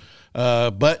Jonesboro.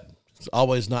 But it's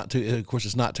always not too. Of course,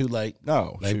 it's not too late.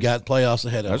 No. They've got playoffs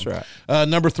ahead of them. That's right.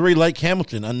 Number 3, Lake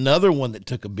Hamilton. Another one that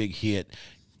took a big hit.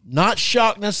 Not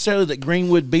shocked necessarily that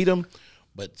Greenwood beat them,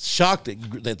 but shocked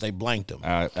that they blanked them.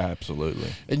 Absolutely.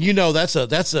 And that's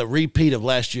a repeat of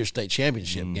last year's state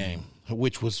championship game,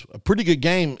 which was a pretty good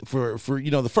game for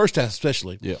the first half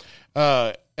especially.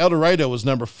 Yeah. El Dorado was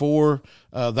number 4.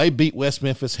 They beat West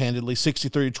Memphis handedly,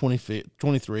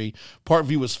 63-23.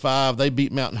 Parkview was 5. They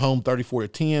beat Mountain Home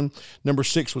 34-10. Number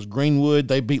 6 was Greenwood.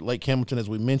 They beat Lake Hamilton, as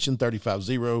we mentioned,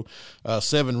 35-0.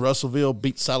 7, Russellville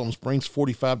beat Siloam Springs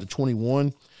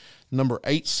 45-21. Number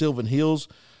 8, Sylvan Hills.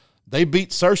 They beat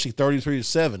Searcy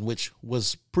 33-7, which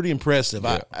was pretty impressive.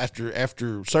 Yeah. After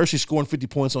Searcy scoring 50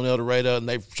 points on El Dorado, and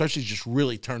Searcy's just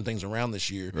really turned things around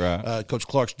this year. Right. Coach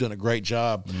Clark's done a great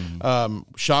job.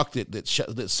 Shocked that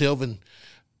Sylvan,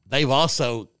 they've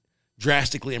also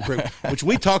drastically improved, which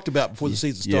we talked about before the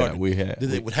season started. Yeah, we had.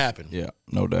 That it would happen. Yeah,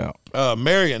 no doubt.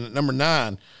 Marion at number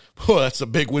 9. Boy, that's a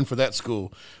big win for that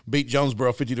school. Beat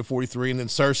Jonesboro 50-43, and then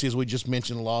Searcy, as we just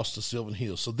mentioned, lost to Sylvan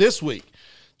Hills. So this week,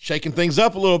 shaking things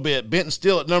up a little bit. Benton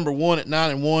still at number 1 at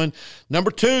 9-1. Number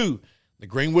 2, the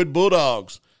Greenwood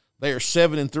Bulldogs. They are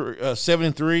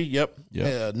 7-3.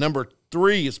 Yep. Number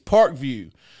 3 is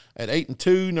Parkview at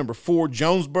 8-2. Number 4,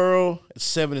 Jonesboro at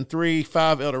 7-3.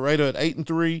 5, El Dorado at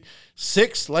 8-3.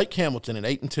 6, Lake Hamilton at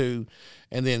 8-2.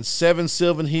 And then 7,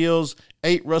 Sylvan Hills.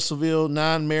 8, Russellville.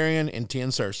 9, Marion, and 10,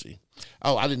 Searcy.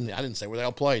 Oh, I didn't say where they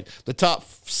all played. The top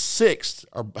 6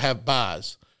 have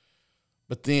byes.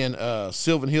 But then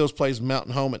Sylvan Hills plays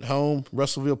Mountain Home at home.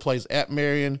 Russellville plays at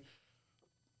Marion.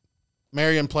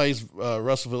 Marion plays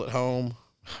Russellville at home.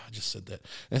 I just said that.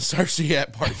 And Searcy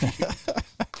at Parkview.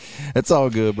 It's all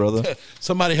good, brother.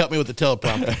 Somebody help me with the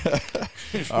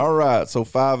teleprompter. All right, so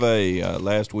 5A.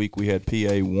 Last week we had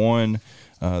PA 1.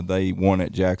 They won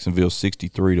at Jacksonville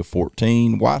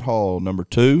 63-14. Whitehall number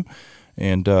 2.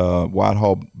 And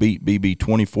Whitehall beat BB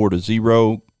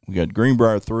 24-0. We got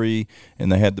Greenbrier 3,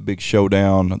 and they had the big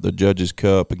showdown, the Judges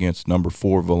Cup against number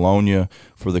 4 Valonia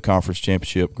for the conference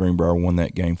championship. Greenbrier won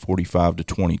that game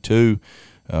 45-22.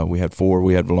 We had 4.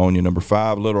 We had Valonia number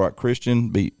 5. Little Rock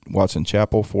Christian beat Watson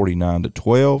Chapel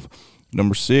 49-12.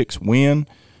 Number 6, Wynn.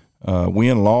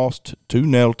 Wynn lost to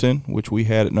Nettleton, which we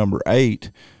had at number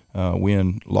 8.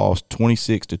 Wynn lost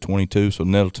 26-22, so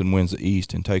Nettleton wins the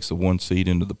East and takes the 1 seed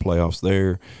into the playoffs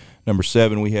there. Number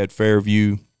 7, we had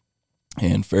Fairview.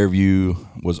 And Fairview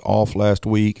was off last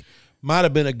week. Might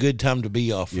have been a good time to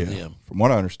be off for them. From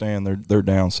what I understand, they're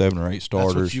down 7 or 8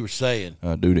 starters. That's what you were saying.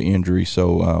 Due to injury.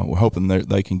 So we're hoping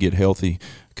they can get healthy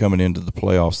coming into the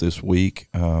playoffs this week.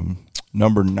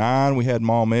 Number 9, we had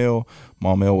Maumelle.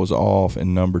 Maumelle was off.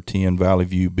 And number 10, Valley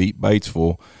View beat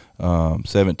Batesville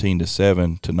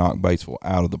 17-7 to knock Batesville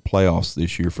out of the playoffs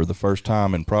this year for the first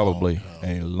time in probably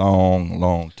a long,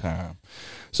 long time.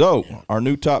 So, our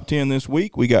new top 10 this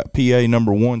week, we got PA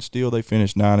number 1 still. They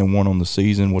finished 9-1 on the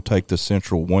season. We'll take the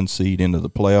Central 1 seed into the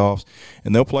playoffs.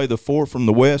 And they'll play the 4 from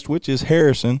the West, which is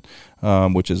Harrison,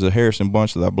 which is a Harrison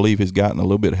bunch that I believe has gotten a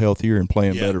little bit healthier and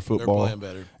playing better football. They're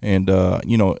playing better.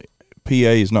 And, PA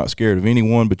is not scared of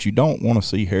anyone, but you don't want to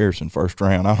see Harrison first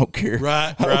round. I don't care.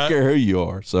 Right. I don't care who you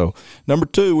are. So, number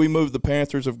 2, we moved the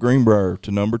Panthers of Greenbrier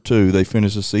to number 2. They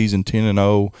finished the season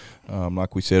 10-0.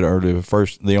 Like we said earlier,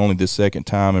 only the second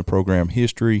time in program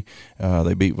history.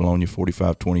 They beat Valonia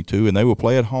 45-22, and they will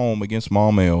play at home against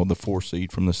Maumelle, the 4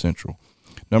 seed from the Central.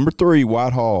 Number 3,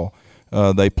 Whitehall.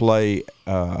 They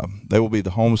will be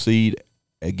the home seed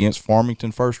against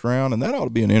Farmington first round, and that ought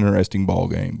to be an interesting ball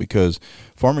game because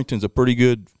Farmington's a pretty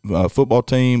good football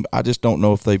team. I just don't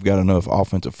know if they've got enough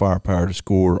offensive firepower to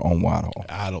score on Whitehall.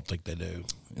 I don't think they do.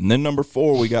 And then number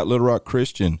 4, we got Little Rock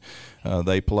Christian.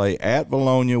 They play at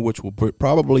Valonia, which will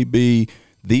probably be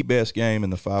the best game in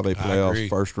the 5A playoffs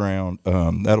first round.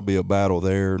 That'll be a battle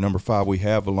there. Number 5, we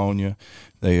have Valonia.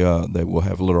 They will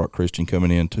have Little Rock Christian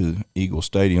coming into Eagle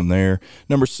Stadium there.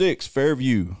 Number 6,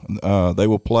 Fairview. They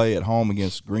will play at home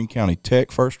against Greene County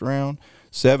Tech first round.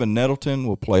 7, Nettleton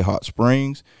will play Hot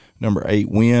Springs. Number 8,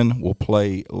 Wynn will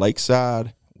play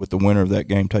Lakeside. with the winner of that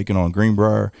game taking on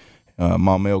Greenbrier.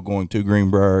 Maumelle going to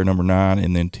Greenbrier, number 9,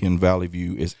 and then 10 Valley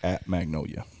View is at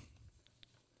Magnolia.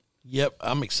 Yep,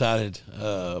 I'm excited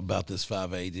about this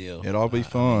 5A deal. It'll all be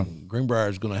fun. Greenbrier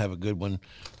is going to have a good one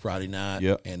Friday night.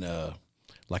 Yep. And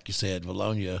like you said,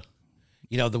 Valonia,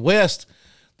 the West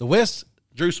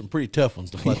drew some pretty tough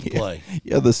ones to play.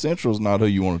 Yeah, the Central's not who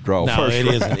you want to draw No, first. it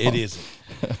isn't. It isn't.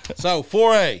 So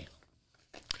 4A,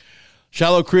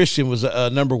 Shiloh Christian was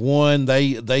number 1.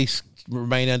 They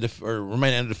remain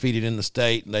undefeated in the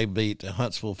state, and they beat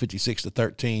Huntsville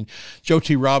 56-13. Joe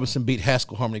T. Robinson beat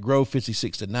Haskell Harmony Grove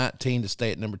 56-19 to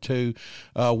stay at number 2.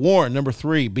 Warren, number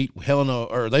 3, beat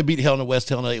Helena West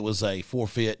Helena. It was a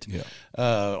forfeit. Yeah.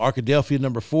 Arkadelphia,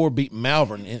 number 4, beat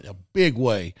Malvern in a big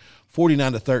way,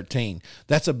 49-13.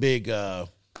 That's a big kind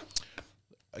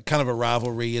of a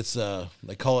rivalry. It's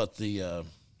they call it the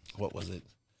what was it?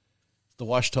 The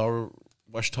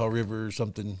Washita River or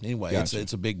something. Anyway, Gotcha.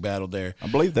 it's a big battle there. I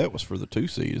believe that was for the 2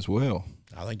 seed as well.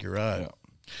 I think you're right.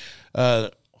 Yeah.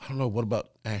 I don't know. What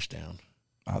about Ashdown?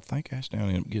 I think Ashdown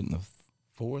ended up getting the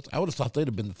 4th? I would have thought they'd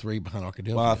have been the 3 behind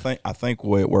Arkadelphia. Well, I think the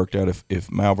way it worked out,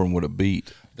 if Malvern would have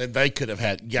beat, then they could have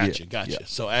had. Gotcha. Yeah.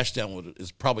 So Ashdown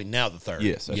is probably now the 3rd.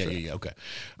 Yes, that's yeah, right. Yeah. Okay.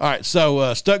 All right.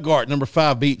 So Stuttgart, number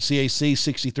 5, beat CAC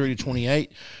 63-28.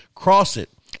 Crossit.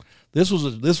 This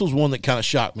was one that kind of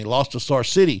shocked me. Lost to Star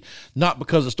City, not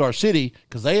because of Star City,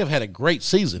 because they have had a great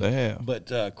season. They have. But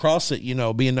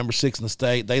Crossit, being number 6 in the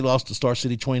state, they lost to Star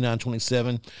City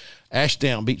 29-27.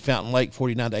 Ashdown beat Fountain Lake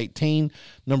 49-18.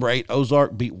 Number 8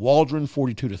 Ozark beat Waldron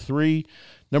 42-3.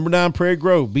 Number 9 Prairie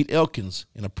Grove beat Elkins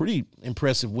in a pretty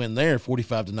impressive win there,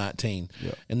 45-19.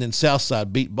 Yep. And then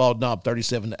Southside beat Bald Knob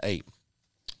 37-8.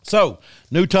 So,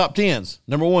 new top 10s.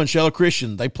 Number 1, Shiloh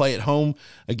Christian. They play at home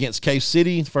against Cave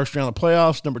City, first round of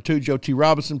playoffs. Number 2, Joe T.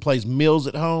 Robinson plays Mills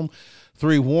at home.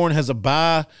 3, Warren has a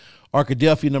bye.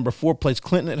 Arkadelphia, number 4, plays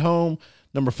Clinton at home.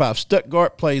 Number 5,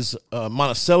 Stuttgart plays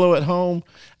Monticello at home.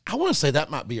 I want to say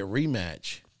that might be a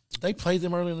rematch. Did they play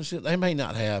them earlier in the season? They may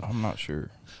not have. I'm not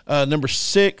sure. Number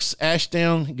 6,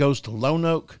 Ashdown goes to Lone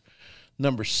Oak.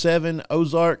 Number 7,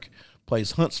 Ozark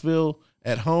plays Huntsville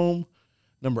at home.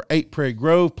 Number 8, Prairie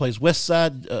Grove plays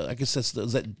Westside. I guess is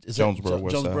Jonesboro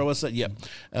Westside.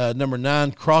 Yep. Number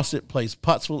 9, Crossit plays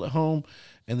Pottsville at home.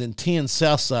 And then 10,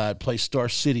 Southside plays Star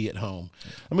City at home.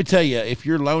 Let me tell you, if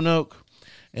you're Lone Oak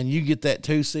and you get that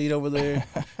 2 seed over there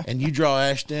and you draw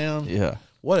Ashdown, Yeah.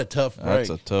 what a tough break.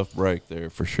 That's a tough break there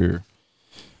for sure.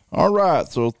 All right,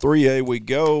 so 3A we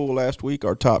go. Last week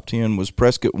our top 10 was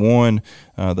Prescott 1.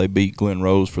 They beat Glen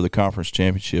Rose for the conference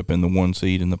championship and the 1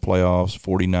 seed in the playoffs,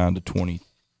 49-23.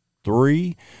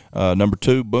 Number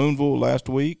 2, Boonville last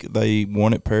week. They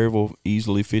won at Perryville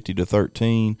easily,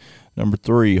 50-13. Number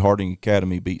 3, Harding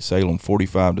Academy beat Salem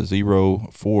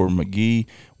 45-0. 4, McGee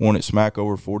won at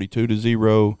Smackover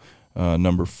 42-0.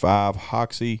 Number 5,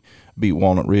 Hoxie beat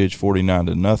Walnut Ridge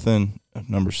 49-0.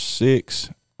 Number 6,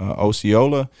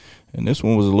 Osceola, and this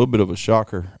one was a little bit of a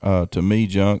shocker to me,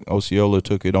 Junk. Osceola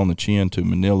took it on the chin to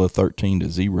Manila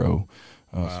 13-0.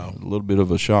 Wow. So a little bit of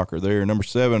a shocker there. Number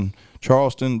 7,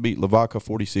 Charleston beat Lavaca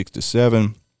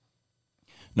 46-7.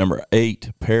 Number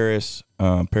 8, Paris.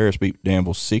 Paris beat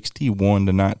Danville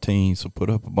 61-19, so put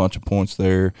up a bunch of points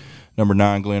there. Number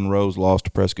 9, Glen Rose lost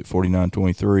to Prescott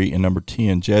 49-23, and number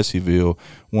 10, Jessieville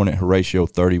won at Horatio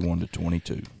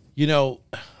 31-22.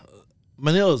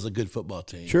 Manila's a good football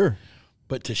team. Sure.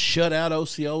 But to shut out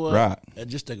Osceola Right.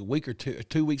 just a week or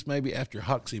 2 weeks maybe after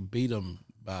Hoxie beat them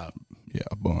by Yeah,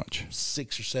 a bunch.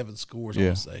 6 or 7 scores, I Yeah.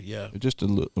 would say. Yeah. Just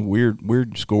a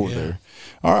weird score Yeah. there.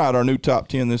 All right, our new top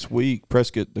 10 this week.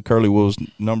 Prescott, the Curly Wolves,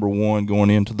 number 1 going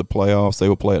into the playoffs. They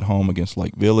will play at home against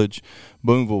Lake Village.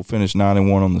 Boonville finished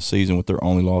 9-1 on the season with their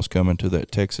only loss coming to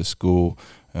that Texas school.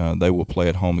 They will play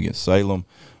at home against Salem.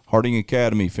 Harding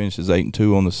Academy finishes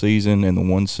 8-2 on the season and the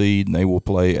 1 seed, and they will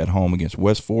play at home against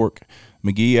West Fork.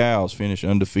 McGee Owls finish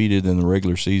undefeated in the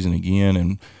regular season again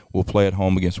and will play at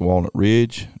home against Walnut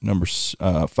Ridge. Number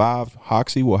 5,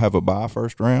 Hoxie will have a bye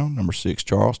first round. Number 6,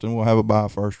 Charleston will have a bye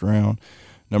first round.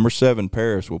 Number 7,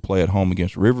 Paris will play at home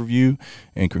against Riverview.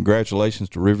 And congratulations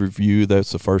to Riverview.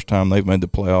 That's the first time they've made the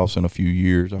playoffs in a few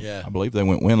years. Yeah. I believe they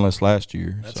went winless last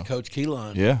year. That's Coach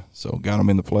Keeline. Yeah, so got them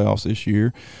in the playoffs this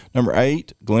year. Number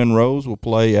 8, Glen Rose will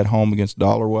play at home against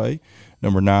Dollarway.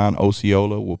 Number 9,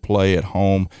 Osceola will play at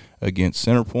home against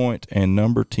Centerpoint. And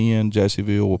number 10,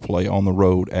 Jessieville will play on the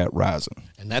road at Rising.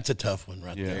 And that's a tough one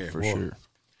right there. For Boy. sure.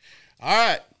 All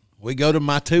right. We go to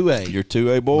my 2A. Your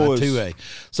 2A boys. My 2A.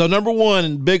 So number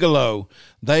 1, Bigelow.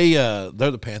 They're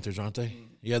the Panthers, aren't they?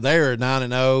 Yeah, they are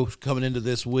 9-0 coming into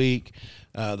this week.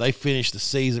 They finished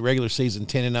the regular season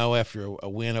 10-0 after a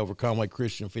win over Conway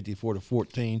Christian,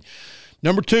 54-14.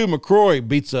 Number 2, McCrory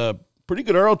beats a pretty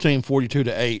good Earl team,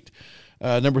 42-8.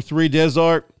 Number 3, Des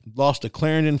Arc lost to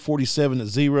Clarendon,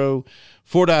 47-0.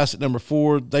 Fordyce at number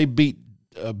 4, they beat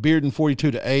Bearden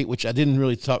 42-8, which I didn't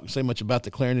really say much about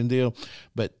the Clarendon deal,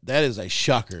 but that is a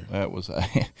shocker. That was,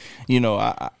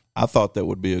 I thought that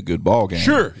would be a good ball game.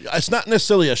 Sure, it's not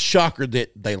necessarily a shocker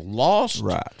that they lost,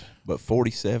 Right, but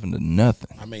 47-0.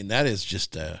 I mean, that is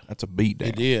just That's a beatdown.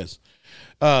 It is.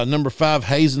 Number 5,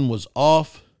 Hazen was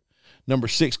off. Number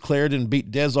 6, Clarendon beat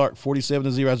Des Arc 47-0,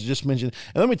 as I just mentioned.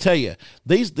 And let me tell you,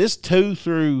 this 2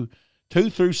 through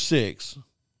 6,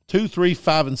 2, 3,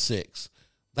 5, and 6,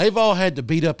 they've all had to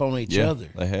beat up on each other.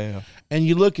 They have. And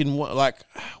you look in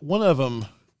one of them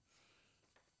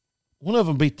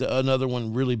beat another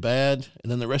one really bad,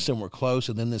 and then the rest of them were close,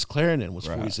 and then this Clarendon was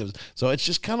 47. So it's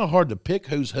just kind of hard to pick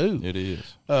who's who. It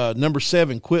is. Number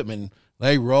 7, Quitman,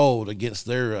 they rolled against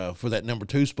their for that number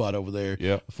 2 spot over there,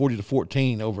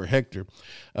 40-14 over Hector.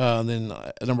 Then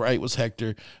number 8 was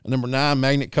Hector. Number 9,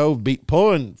 Magnet Cove beat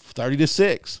Pullen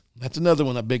 30-6. That's another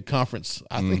one, a big conference.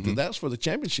 I think that's for the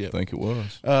championship. I think it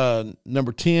was.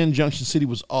 Number 10, Junction City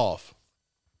was off.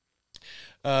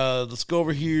 Let's go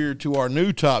over here to our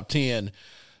new top 10.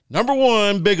 Number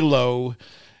 1, Bigelow,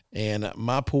 and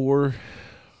my poor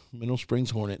Mineral Springs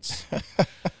Hornets.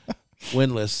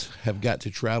 Winless have got to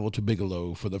travel to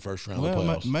Bigelow for the first round of the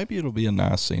playoffs. Maybe it'll be a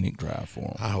nice scenic drive for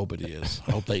them. I hope it is.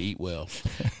 I hope they eat well.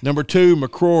 Number 2,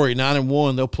 McCrory,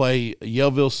 9-1. They'll play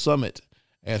Yellville Summit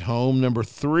at home. Number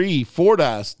 3,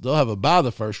 Fordyce. They'll have a bye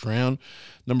the first round.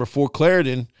 Number 4,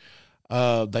 Clarendon.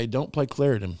 They don't play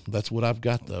Clarendon. That's what I've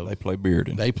got, though. They play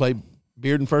Bearden. They play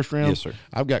Bearden first round? Yes, sir.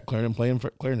 I've got Clarendon playing for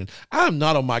Clarendon. I'm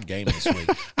not on my game this week.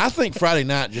 I think Friday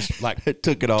night just it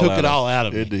took it all out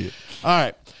of me. It did. All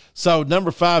right. So,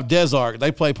 number 5, Des Arc.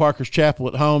 They play Parker's Chapel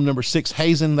at home. Number 6,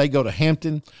 Hazen. They go to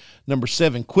Hampton. Number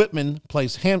 7, Quitman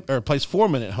plays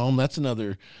Foreman at home. That's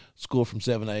another school from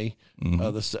 7A,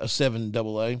 the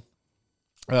 7AA.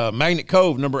 Magnet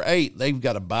Cove, number 8. They've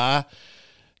got a bye.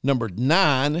 Number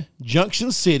 9,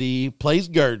 Junction City plays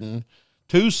Girton.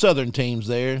 2 Southern teams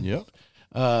there. Yep.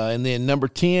 And then number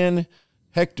 10,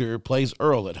 Hector plays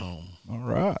Earl at home. All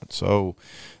right. So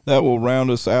that will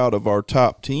round us out of our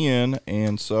top 10.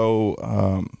 And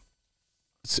so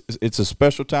it's a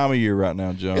special time of year right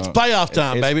now, John. It's playoff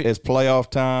time, baby. It's playoff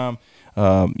time.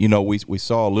 We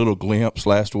saw a little glimpse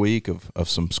last week of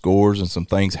some scores and some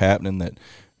things happening that,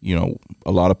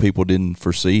 a lot of people didn't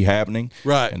foresee happening.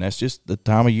 Right. And that's just the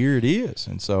time of year it is.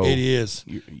 And so it is.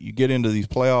 You get into these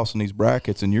playoffs and these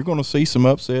brackets, and you're going to see some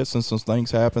upsets and some things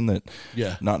happen that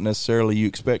not necessarily you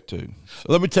expect to.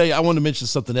 So. Let me tell you, I want to mention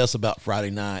something else about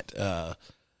Friday night.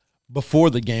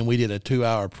 Before the game, we did a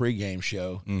 2-hour pregame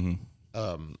show.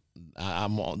 Mm-hmm.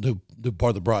 I'm on do part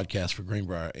of the broadcast for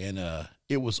Greenbrier, and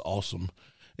it was awesome.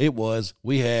 It was.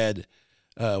 We had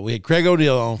Craig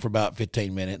O'Neill on for about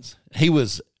 15 minutes. He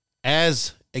was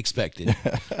as expected.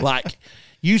 Like,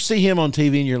 you see him on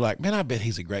TV and you're like, man, I bet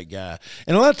he's a great guy.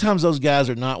 And a lot of times those guys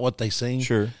are not what they seem.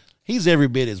 Sure. He's every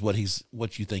bit as what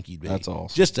you think he'd be. That's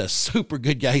awesome. Just a super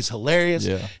good guy. He's hilarious.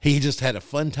 Yeah. He just had a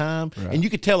fun time. Right. And you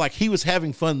could tell like he was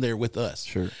having fun there with us.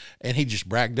 Sure. And he just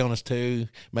bragged on us too,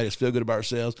 made us feel good about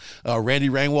ourselves. Randy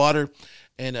Rainwater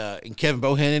and Kevin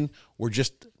Bohannon were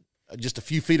just a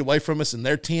few feet away from us in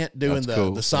their tent doing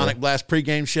the Sonic Blast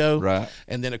pregame show. Right.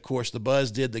 And then, of course, the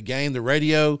Buzz did the game, the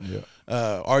radio,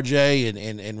 RJ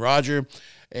and Roger.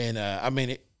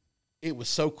 And, it was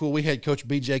so cool. We had Coach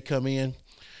BJ come in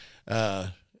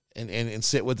and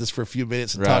sit with us for a few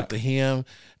minutes and talk to him,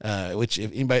 which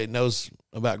if anybody that knows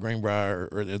about Greenbrier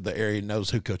or the area knows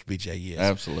who Coach BJ is.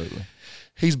 Absolutely.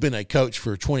 He's been a coach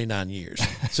for 29 years,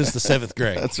 since the 7th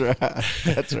grade. That's right.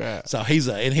 That's right. So he's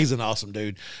an awesome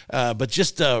dude. But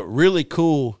just a really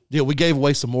cool deal. We gave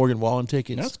away some Morgan Wallen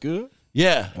tickets. That's good.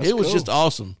 Yeah, it was cool. just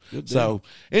awesome. So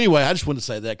anyway, I just wanted to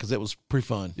say that because it was pretty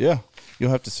fun. Yeah.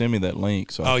 You'll have to send me that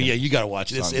link. So you got to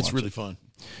watch it. It's really fun.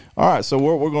 All right, so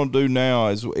what we're going to do now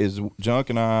is Junk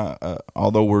and I,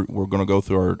 although we're going to go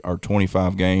through our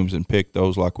 25 games and pick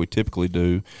those like we typically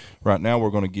do, right now we're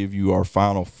going to give you our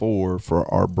final 4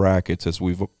 for our brackets as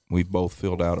we've both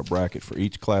filled out a bracket for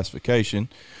each classification.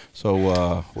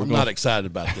 So I'm not excited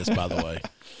about this, by the way.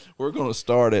 We're going to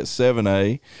start at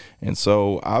 7A, and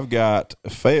so I've got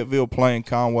Fayetteville playing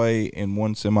Conway in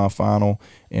one semifinal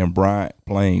and Bryant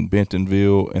playing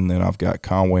Bentonville, and then I've got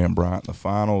Conway and Bryant in the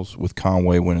finals with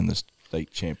Conway winning the state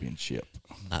championship.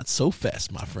 Not so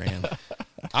fast, my friend.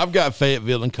 I've got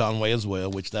Fayetteville and Conway as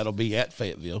well, which that'll be at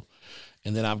Fayetteville,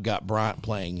 and then I've got Bryant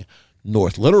playing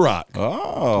North Little Rock,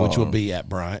 Oh, which will be at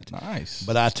Bryant. nice.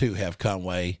 But I, too, have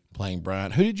Conway playing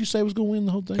Bryant. Who did you say was going to win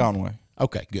the whole thing? Conway.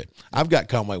 Okay, good. I've got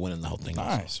Conway winning the whole thing.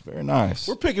 also. Nice, very nice.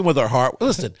 We're picking with our heart.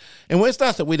 Listen, and it's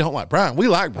not that we don't like Bryant. We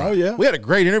like Bryant. Oh, yeah. We had a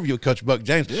great interview with Coach Buck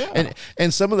James. Yeah.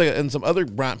 And some other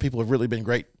Bryant people have really been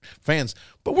great fans.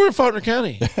 But we're in Faulkner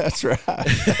County. That's right.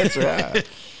 That's right.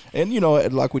 And,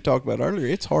 like we talked about earlier,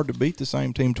 it's hard to beat the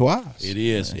same team twice. It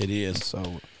is. It is.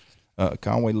 So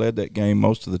Conway led that game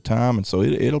most of the time, and so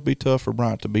it'll be tough for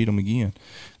Bryant to beat them again.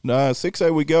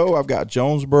 6A we go. I've got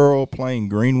Jonesboro playing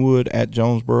Greenwood at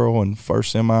Jonesboro in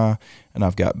first semi, and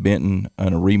I've got Benton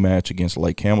in a rematch against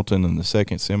Lake Hamilton in the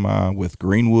second semi, with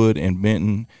Greenwood and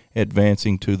Benton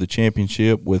advancing to the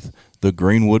championship with the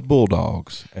Greenwood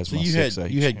Bulldogs as So my 6A.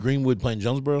 you had Greenwood playing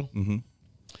Jonesboro? Mm-hmm.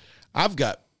 I've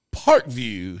got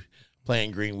Parkview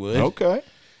playing Greenwood. Okay.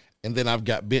 And then I've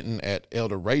got Benton at El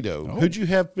Dorado. Who'd you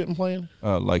have Benton playing?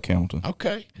 Lake Hamilton.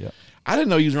 Okay. Yeah. I didn't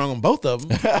know you was wrong on both of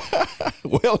them.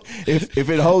 Well, if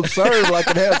it holds serve like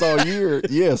it has all year,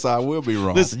 yes, I will be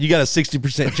wrong. Listen, you got a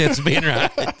 60% chance of being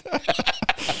right.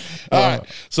 All right.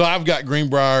 So I've got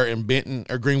Greenwood and Benton,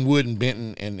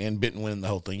 and Benton winning the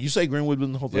whole thing. You say Greenwood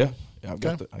winning the whole thing? Yeah, I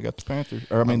got the Panthers.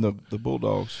 Or I mean the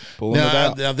Bulldogs pulling it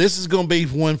out. Now this is going to be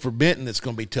one for Benton that's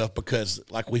going to be tough because,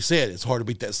 like we said, it's hard to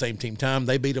beat that same team time.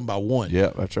 They beat them by 1. Yeah,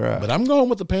 that's right. But I'm going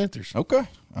with the Panthers. Okay,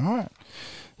 all right.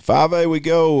 5A we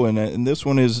go, and this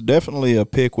one is definitely a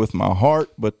pick with my heart,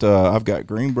 but I've got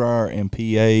Greenbrier and PA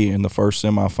in the first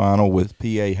semifinal, with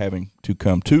PA having to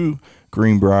come to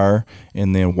Greenbrier,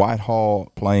 and then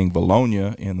Whitehall playing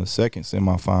Valonia in the second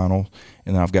semifinal.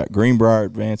 And I've got Greenbrier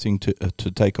advancing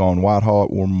to take on Whitehall at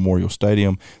War Memorial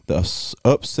Stadium. The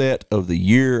upset of the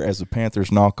year as the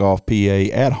Panthers knock off PA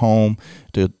at home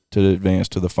to advance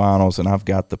to the finals, and I've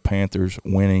got the Panthers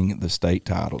winning the state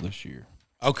title this year.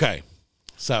 Okay.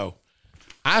 So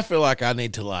I feel like I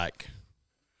need to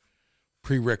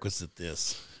prerequisite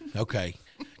this. Okay.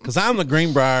 Because I'm the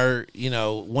Greenbrier,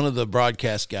 one of the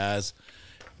broadcast guys.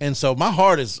 And so my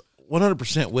heart is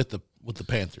 100% with the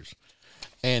Panthers.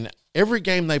 And every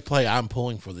game they play, I'm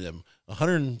pulling for them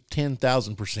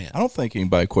 110,000%. I don't think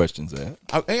anybody questions that.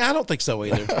 I don't think so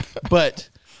either. But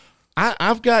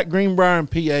I've got Greenbrier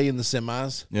and PA in the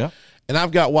semis. Yeah. And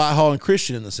I've got Whitehall and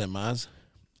Christian in the semis.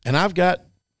 And I've got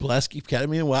Pulaski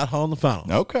Academy and Whitehall in the finals.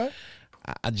 Okay.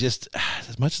 I just,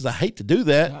 as much as I hate to do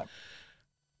that,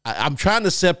 I'm trying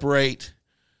to separate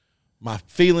my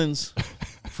feelings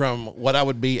from what I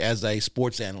would be as a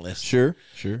sports analyst. Sure.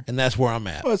 And that's where I'm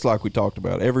at. Well, it's like we talked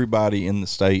about. Everybody in the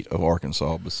state of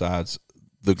Arkansas, besides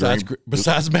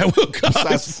Matt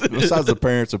Wilcox, besides the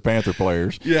parents of Panther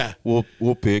players, yeah, we'll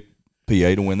pick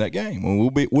PA to win that game.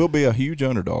 And we'll be a huge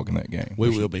underdog in that game. We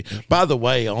will be. By the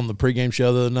way, on the pregame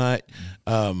show the other night,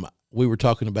 we were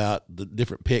talking about the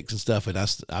different picks and stuff, and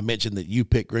I mentioned that you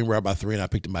picked Greenbrier by 3 and I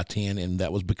picked him by 10, and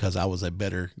that was because I was a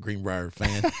better Greenbrier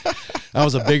fan. I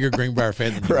was a bigger Greenbrier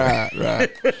fan than you.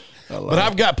 Right. But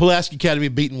I've got Pulaski Academy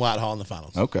beating Whitehall in the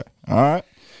finals. Okay. All right.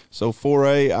 So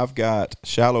 4A, I've got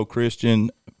Shiloh Christian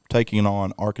taking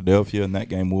on Arkadelphia, and that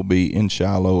game will be in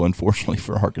Shiloh, unfortunately,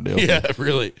 for Arkadelphia. Yeah,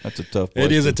 really. That's a tough place.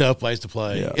 It is a tough place to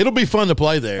play. Yeah. It'll be fun to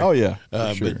play there. Oh, yeah.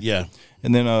 For sure. But, yeah.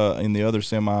 And then in the other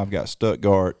semi, I've got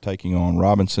Stuttgart taking on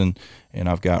Robinson, and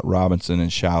I've got Robinson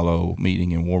and Shiloh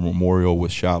meeting in War Memorial,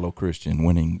 with Shiloh Christian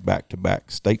winning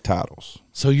back-to-back state titles.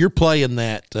 So you're playing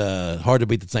that hard to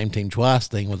beat the same team twice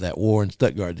thing with that War and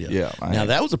Stuttgart deal. Yeah. Now,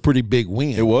 that was a pretty big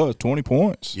win. It was 20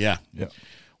 points. Yeah. Yeah.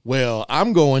 Well,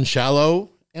 I'm going Shiloh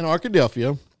and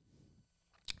Arkadelphia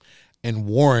and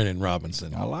Warren and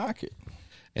Robinson. I like it.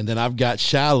 And then I've got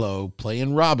Shiloh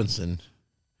playing Robinson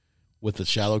with the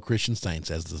Shiloh Christian Saints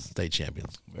as the state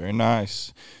champions. Very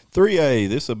nice. 3A,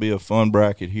 this will be a fun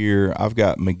bracket here. I've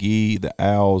got McGee, the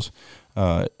Owls,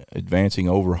 advancing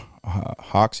over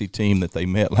Hoxie team that they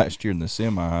met last year in the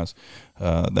semis.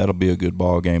 That'll be a good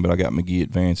ball game, but I got McGee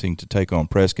advancing to take on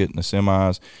Prescott in the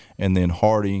semis, and then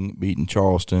Harding beating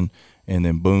Charleston, and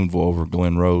then Booneville over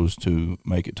Glen Rose to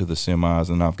make it to the semis.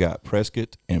 And I've got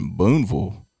Prescott and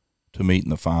Booneville to meet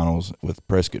in the finals, with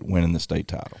Prescott winning the state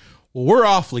title. Well, we're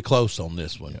awfully close on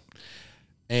this one.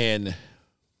 And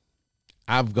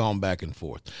I've gone back and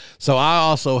forth. So I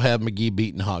also have McGee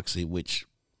beating Hoxie, which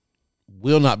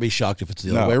will not be shocked if it's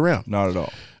the other way around. Not at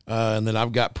all. And then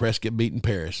I've got Prescott beating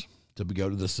Paris to go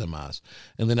to the semis.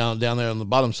 And then down there on the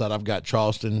bottom side, I've got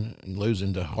Charleston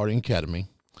losing to Harding Academy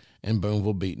and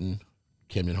Booneville beating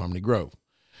Camden Harmony Grove.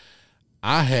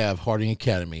 I have Harding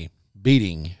Academy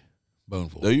beating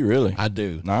Booneville. Do you really? I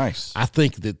do. Nice. I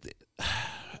think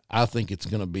it's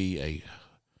going to be a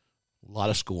A lot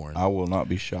of scoring. I will not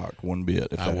be shocked one bit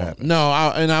if that happens. No,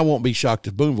 I won't be shocked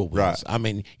if Boonville wins. Right. I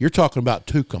mean, you're talking about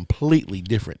two completely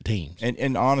different teams.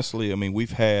 And honestly, I mean,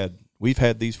 we've had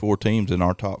these 4 teams in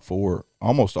our top 4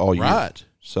 almost all year. Right.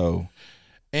 So,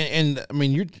 and I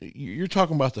mean, you're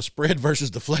talking about the spread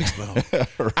versus the flex bone.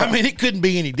 Right. I mean, it couldn't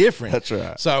be any different. That's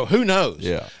right. So who knows?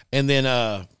 Yeah. And then,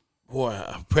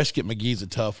 Prescott McGee's a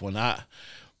tough one.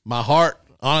 My heart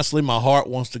wants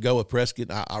to go with Prescott.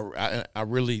 I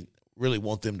really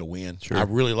want them to win. Sure. I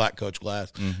really like Coach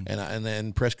Glass, and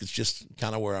then Prescott's just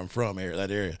kind of where I'm from,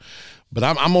 that area. But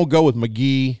I'm gonna go with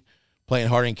McGee playing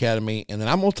Harding Academy, and then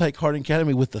I'm gonna take Harding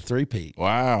Academy with the 3-peat.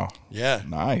 Wow. Yeah.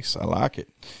 Nice. I like it.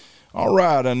 All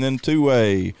right, and then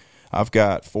 2A, I've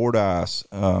got Fordyce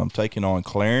taking on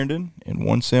Clarendon in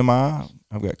one semi.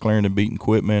 I've got Clarendon beating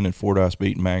Quitman and Fordyce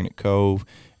beating Magnet Cove.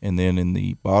 And then in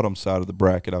the bottom side of the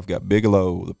bracket, I've got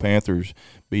Bigelow, the Panthers,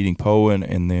 beating Poen,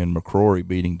 and then McCrory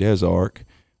beating Des Arc,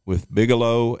 with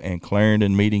Bigelow and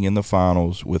Clarendon meeting in the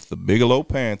finals with the Bigelow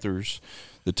Panthers,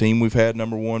 the team we've had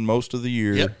number 1 most of the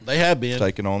year. Yep, they have been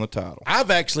taking on the title. I've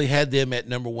actually had them at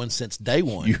number 1 since day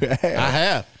one. You have? I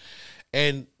have,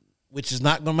 and which is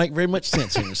not going to make very much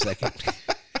sense here in a second.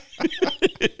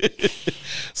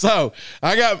 So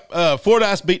I got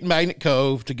Fordyce beating Magnet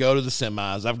Cove to go to the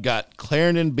semis. I've got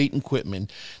Clarendon beating Quitman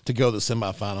to go to the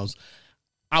semifinals.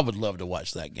 I would love to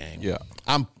watch that game. Yeah,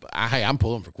 I'm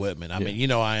pulling for Quitman. I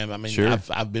mean, I am. I mean, sure.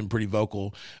 I've been pretty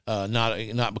vocal,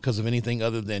 not because of anything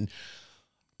other than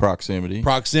proximity.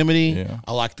 Yeah.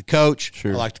 I like the coach.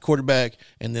 Sure. I like the quarterback,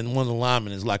 and then one of the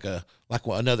linemen is like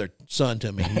another son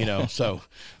to me. So,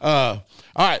 all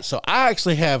right. So I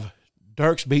actually have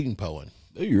Dirks beating Poen.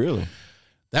 Do you really?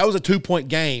 That was a 2-point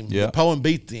game. Yeah. Poen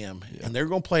beat them, and they're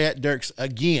going to play at Dirks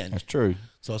again. That's true.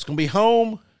 So it's going to be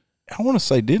home. I want to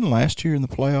say, didn't last year in the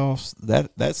playoffs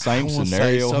that same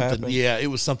scenario happen? Yeah, it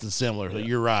was something similar. Yeah.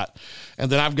 You're right.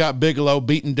 And then I've got Bigelow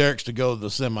beating Dirks to go to the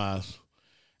semis,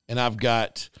 and I've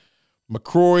got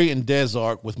McCrory and Des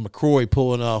Arc with McCrory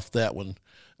pulling off that one.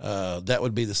 That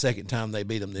would be the second time they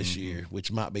beat them this year,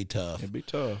 which might be tough. It'd be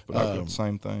tough, but I've got the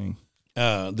same thing.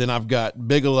 Then I've got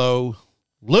Bigelow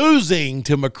losing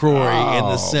to McCrory in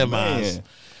the semis, man.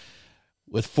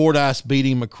 with Fordyce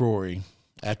beating McCrory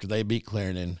after they beat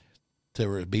Clarendon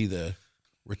to be the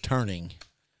returning.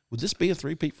 Would this be a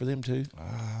 3-peat for them too?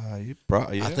 Yeah,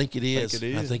 I think it is.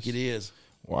 I think it is.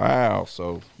 Wow.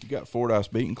 So you got Fordyce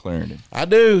beating Clarendon. I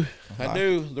do.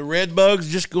 The Red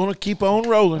Bugs just going to keep on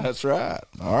rolling. That's right.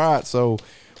 All right. So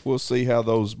we'll see how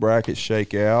those brackets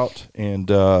shake out. And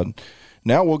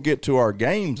now we'll get to our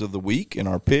games of the week and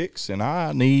our picks. And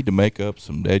I need to make up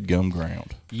some deadgum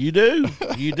ground. You do.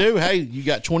 You do. Hey, you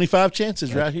got 25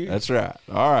 chances right here. That's right.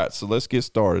 All right. So let's get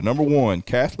started. Number 1,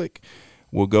 Catholic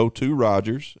will go to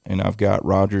Rogers. And I've got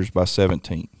Rogers by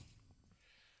 17.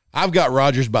 I've got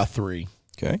Rogers by 3.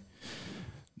 Okay.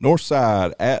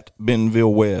 Northside at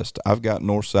Bentonville West. I've got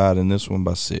Northside in this one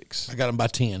by 6. I got them by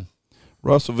 10.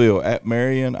 Russellville at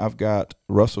Marion. I've got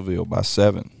Russellville by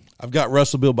 7. I've got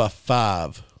Russellville by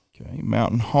 5. Okay.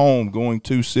 Mountain Home going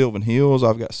to Sylvan Hills.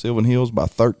 I've got Sylvan Hills by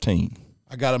 13.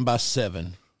 I got them by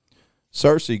 7.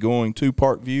 Searcy going to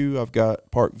Parkview. I've got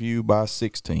Parkview by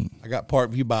 16. I got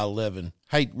Parkview by 11.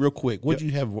 Hey, real quick, what did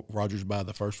you have Rogers by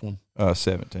the first one?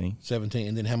 17. 17.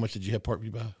 And then how much did you have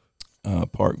Parkview by?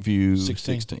 Parkview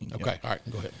 16. Okay, all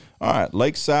right, go ahead. All right,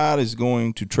 Lakeside is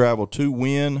going to travel to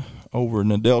Wynn over in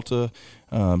the Delta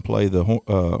and play the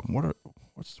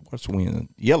what's Wynn?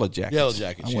 Yellow Jackets. Yellow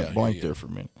Jackets. I went blank there for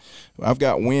a minute. I've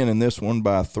got Wynn in this one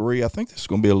by 3. I think this is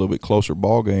going to be a little bit closer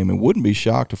ball game, and wouldn't be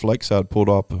shocked if Lakeside pulled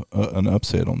off an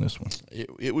upset on this one.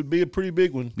 It would be a pretty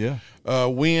big one. Yeah.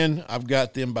 Wynn, I've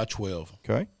got them by 12.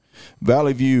 Okay.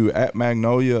 Valley View at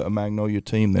Magnolia, a Magnolia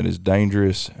team that is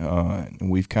dangerous. And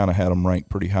we've kind of had them ranked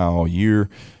pretty high all year.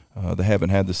 They haven't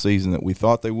had the season that we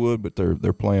thought they would, but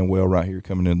they're playing well right here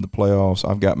coming into the playoffs.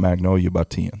 I've got Magnolia by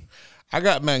 10. I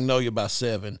got Magnolia by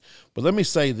 7. But let me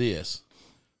say this.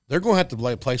 They're going to have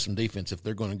to play some defense if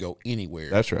they're going to go anywhere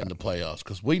That's right. in the playoffs,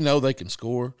 because we know they can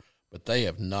score, but they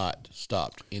have not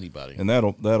stopped anybody. And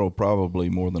that'll probably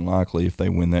more than likely, if they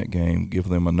win that game, give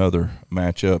them another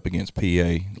matchup against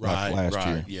PA like last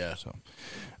year. Yeah. So,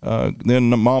 then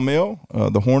the Maumelle,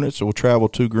 the Hornets will travel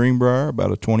to Greenbrier,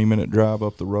 about a 20-minute drive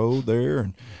up the road there.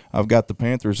 And I've got the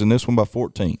Panthers in this one by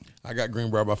 14. I got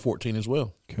Greenbrier by 14 as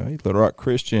well. Okay, Little Rock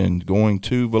Christian going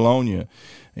to Valonia.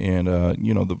 And,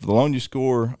 the Valonia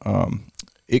score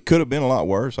It could have been a lot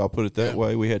worse. I'll put it that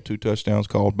way. We had 2 touchdowns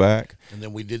called back. And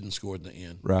then we didn't score in the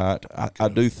end. Right. I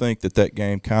do think that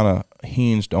game kind of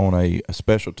hinged on a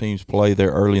special teams play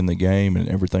there early in the game, and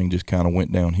everything just kind of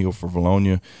went downhill for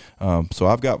Valonia. So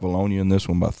I've got Valonia in this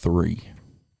one by 3.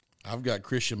 I've got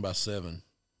Christian by 7.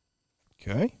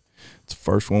 Okay. It's the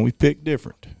first one we picked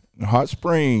different. Hot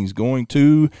Springs going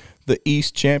to the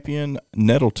East champion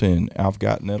Nettleton. I've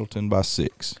got Nettleton by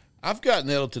 6. I've got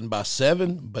Nettleton by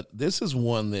 7, but this is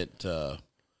one that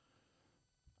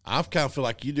I kind of feel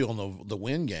like you do on the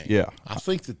win game. Yeah. I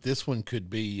think that this one could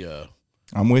be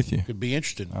I'm with you. Could be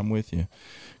interesting. I'm with you.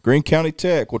 Greene County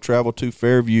Tech will travel to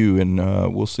Fairview, and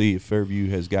we'll see if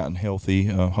Fairview has gotten healthy.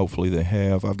 Hopefully they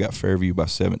have. I've got Fairview by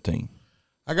 17.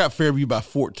 I got Fairview by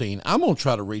 14. I'm going to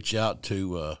try to reach out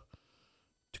to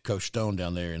Coach Stone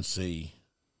down there and see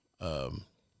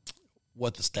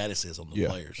what the status is on the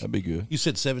players. That'd be good. You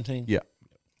said 17? Yeah.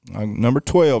 Number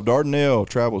 12, Dardanelle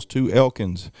travels to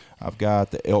Elkins. I've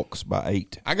got the Elks by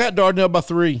 8. I got Dardanelle by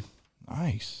 3.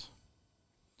 Nice.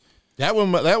 That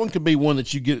one could be one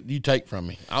that you take from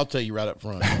me. I'll tell you right up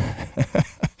front.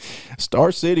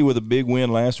 Star City with a big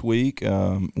win last week.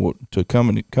 To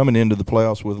coming into the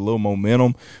playoffs with a little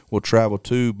momentum, will travel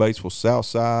to Batesville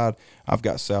Southside. I've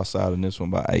got Southside in this one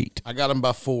by 8. I got them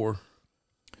by 4.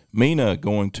 Mina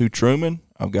going to Truman.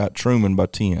 I've got Truman by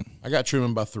 10. I got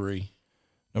Truman by 3.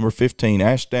 Number 15,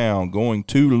 Ashdown going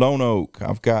to Lone Oak.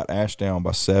 I've got Ashdown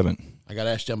by 7. I got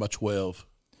Ashdown by 12.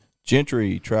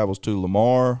 Gentry travels to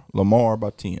Lamar. Lamar by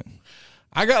 10.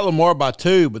 I got Lamar by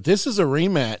 2, but this is a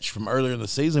rematch from earlier in the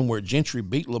season where Gentry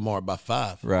beat Lamar by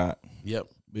 5. Right. Yep.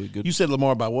 Be a good. You said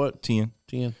Lamar by what? 10.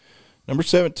 10. Number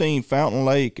 17, Fountain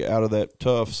Lake, out of that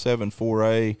tough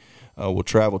 7-4A, will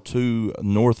travel to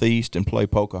Northeast and play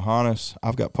Pocahontas.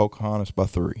 I've got Pocahontas by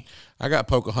 3. I got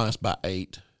Pocahontas by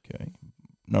 8. Okay.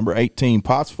 Number 18,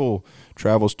 Pottsville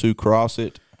travels to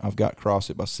Crossit. I've got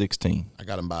Crossit by 16. I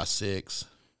got him by 6.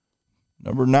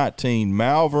 Number 19,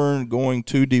 Malvern going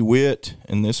to DeWitt,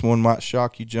 and this one might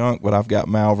shock you, Junk, but I've got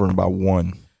Malvern by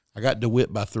 1. I got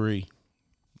DeWitt by 3.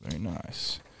 Very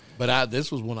nice. But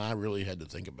this was one I really had to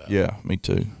think about. Yeah, me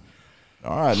too.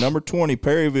 All right, number 20,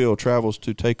 Perryville travels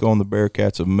to take on the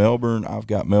Bearcats of Melbourne. I've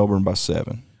got Melbourne by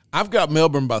 7. I've got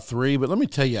Melbourne by 3, but let me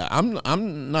tell you,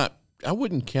 I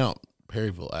wouldn't count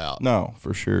Perryville out. No,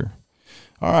 for sure.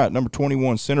 All right, number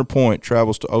 21, Center Point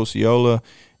travels to Osceola.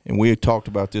 And we had talked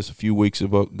about this a few weeks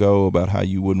ago about how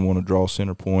you wouldn't want to draw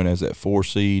Center Point as that 4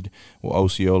 seed. Well,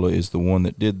 Osceola is the one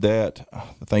that did that.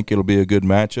 I think it'll be a good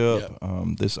matchup.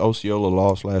 Yeah. This Osceola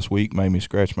loss last week made me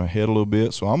scratch my head a little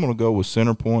bit, so I'm going to go with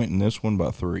Center Point in this one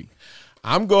by 3.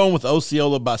 I'm going with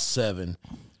Osceola by 7.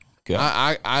 Okay.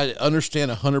 I understand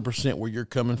 100% where you're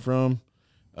coming from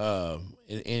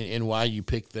and why you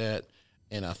picked that,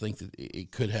 and I think that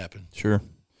it could happen. Sure.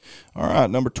 All right,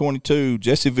 number 22,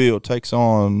 Jessieville takes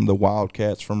on the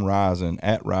Wildcats from Rising.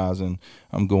 At Rising,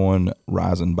 I'm going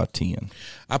Rising by 10.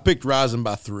 I picked Rising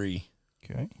by 3.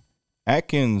 Okay.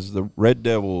 Atkins, the Red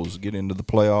Devils, get into the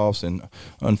playoffs and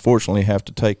unfortunately have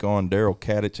to take on Daryl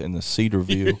Kadich and the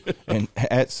Cedarville and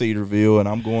at Cedarville, and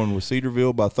I'm going with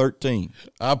Cedarville by 13.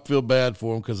 I feel bad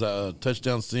for him because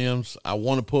touchdown Sims, I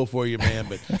want to pull for you, man,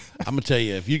 but I'm going to tell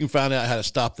you, if you can find out how to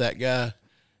stop that guy,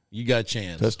 you got a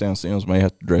chance. Touchdown Sims may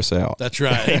have to dress out. That's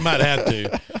right. He might have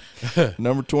to.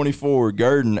 Number 24,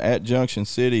 Gurdon at Junction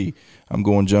City. I'm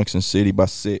going Junction City by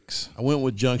 6. I went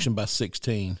with Junction by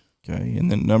 16. Okay,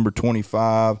 and then number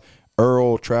 25,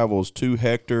 Earl travels to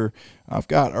Hector. I've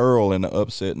got Earl in the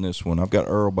upset in this one. I've got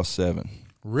Earl by 7.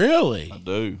 Really? I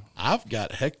do. I've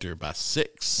got Hector by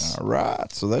 6. All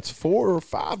right, so that's 4 or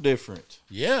 5 different.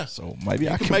 Yeah. So maybe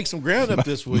I can make some ground up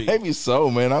this week. Maybe so,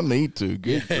 man. I need to.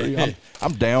 Good grief.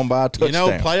 I'm down by a touchdown.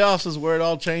 You know, playoffs is where it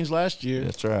all changed last year.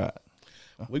 That's right.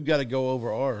 We've got to go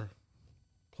over our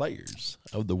players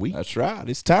of the week. That's right.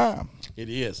 It's time. It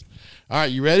is. All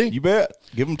right, you ready? You bet.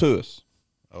 Give them to us.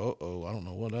 Oh, I don't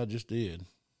know what I just did.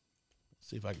 Let's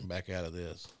see if I can back out of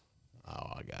this.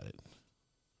 Oh, I got it.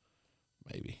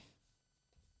 Maybe.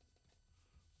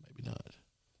 Maybe not.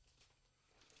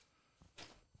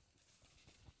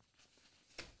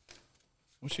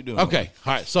 What you doing? Okay.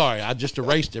 All right. Sorry. I just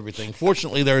erased everything.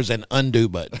 Fortunately, there's an undo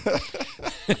button.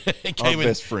 It Our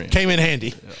best friend. Came in handy.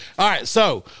 Yeah. All right.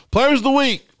 So, Players of the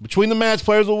Week. Between the Mats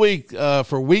Players of the Week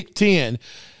for Week 10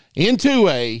 in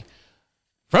 2A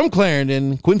from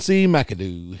Clarendon, Quincy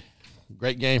McAdoo.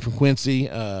 Great game from Quincy.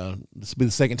 This will be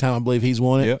the second time I believe he's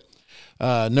won it. Yep.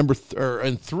 Number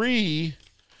 3A,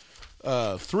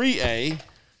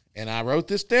 and I wrote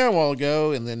this down a while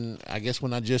ago, and then I guess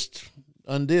when I just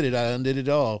undid it, I undid it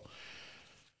all.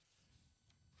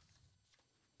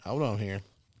 Hold on here.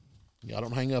 Y'all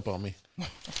don't hang up on me.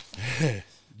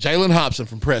 Jalen Hobson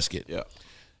from Prescott. Yeah.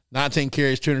 19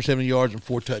 carries, 270 yards, and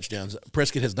 4 touchdowns.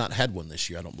 Prescott has not had one this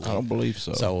year, I don't believe. I don't believe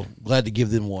so. So glad to give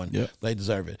them one. Yep. They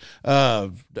deserve it. At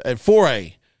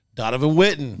 4A, Donovan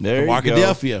Witten There from you go.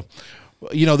 Arkadelphia.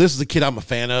 You know, this is a kid I'm a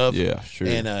fan of. Yeah, sure.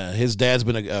 And his dad's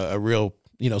been a real,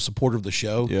 supporter of the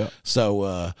show. Yeah.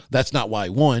 So that's not why he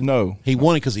won. No. He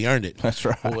won it because he earned it. That's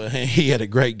right. Well, he had a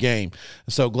great game.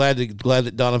 So glad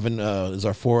that Donovan is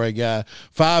our 4A guy.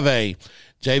 5A,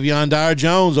 Javion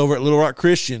Dyer-Jones over at Little Rock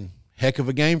Christian. Heck of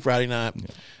a game Friday night.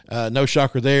 No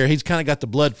shocker there. He's kind of got the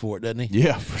blood for it, doesn't he?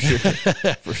 Yeah, for sure.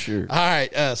 For sure. All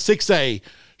right, 6A,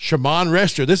 Shamon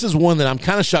Rester. This is one that I'm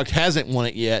kind of shocked hasn't won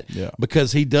it yet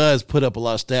because he does put up a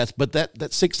lot of stats. But that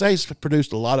 6A's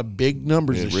produced a lot of big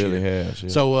numbers It this really year. has. Yeah.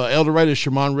 So El Dorado,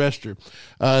 Shamon Rester.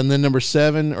 And then number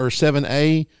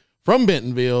 7A from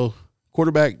Bentonville,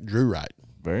 quarterback Drew Wright.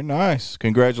 Very nice.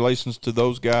 Congratulations to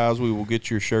those guys. We will get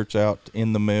your shirts out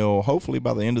in the mail hopefully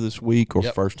by the end of this week or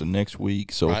first of next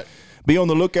week. So be on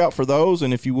the lookout for those.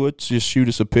 And if you would, just shoot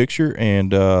us a picture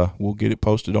and we'll get it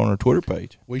posted on our Twitter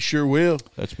page. We sure will.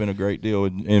 That's been a great deal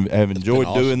and have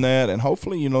enjoyed doing that. And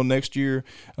hopefully, next year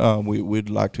we'd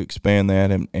like to expand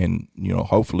that and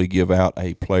hopefully give out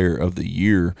a Player of the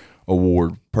Year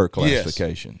award per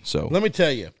classification. Yes. So let me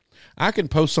tell you, I can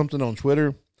post something on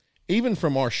Twitter, even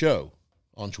from our show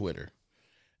on Twitter,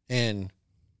 and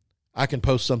I can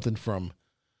post something from,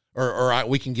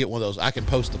 we can get one of those. I can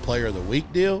post the Player of the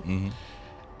Week deal,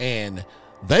 and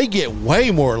they get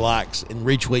way more likes and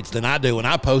retweets than I do when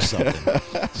I post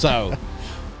something. So,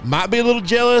 might be a little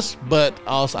jealous, but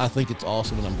also I think it's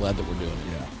awesome, and I'm glad that we're doing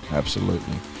it. Yeah,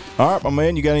 absolutely. All right, my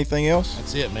man, you got anything else?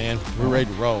 That's it, man. We're ready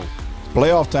to roll.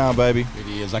 Playoff time, baby. It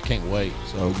is. I can't wait.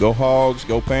 So go Hogs,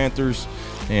 go Panthers,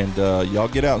 and y'all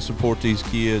get out and support these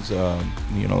kids.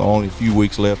 Only a few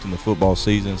weeks left in the football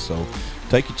season, so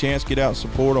take your chance, get out and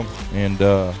support them, and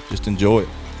just enjoy it.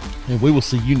 And we will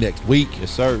see you next week.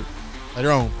 Yes, sir.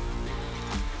 Later on.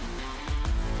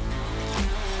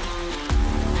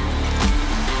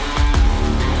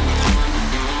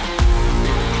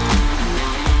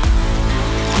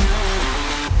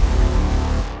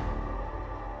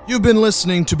 You've been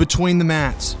listening to Between the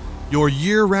Mats, your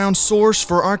year-round source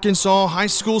for Arkansas high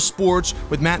school sports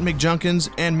with Matt McJunkins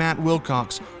and Matt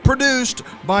Wilcox. Produced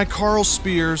by Carl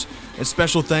Spears, and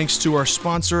special thanks to our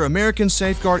sponsor, American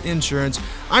Safeguard Insurance.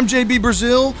 I'm JB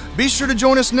Brazil. Be sure to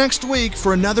join us next week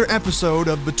for another episode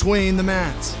of Between the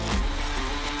Mats.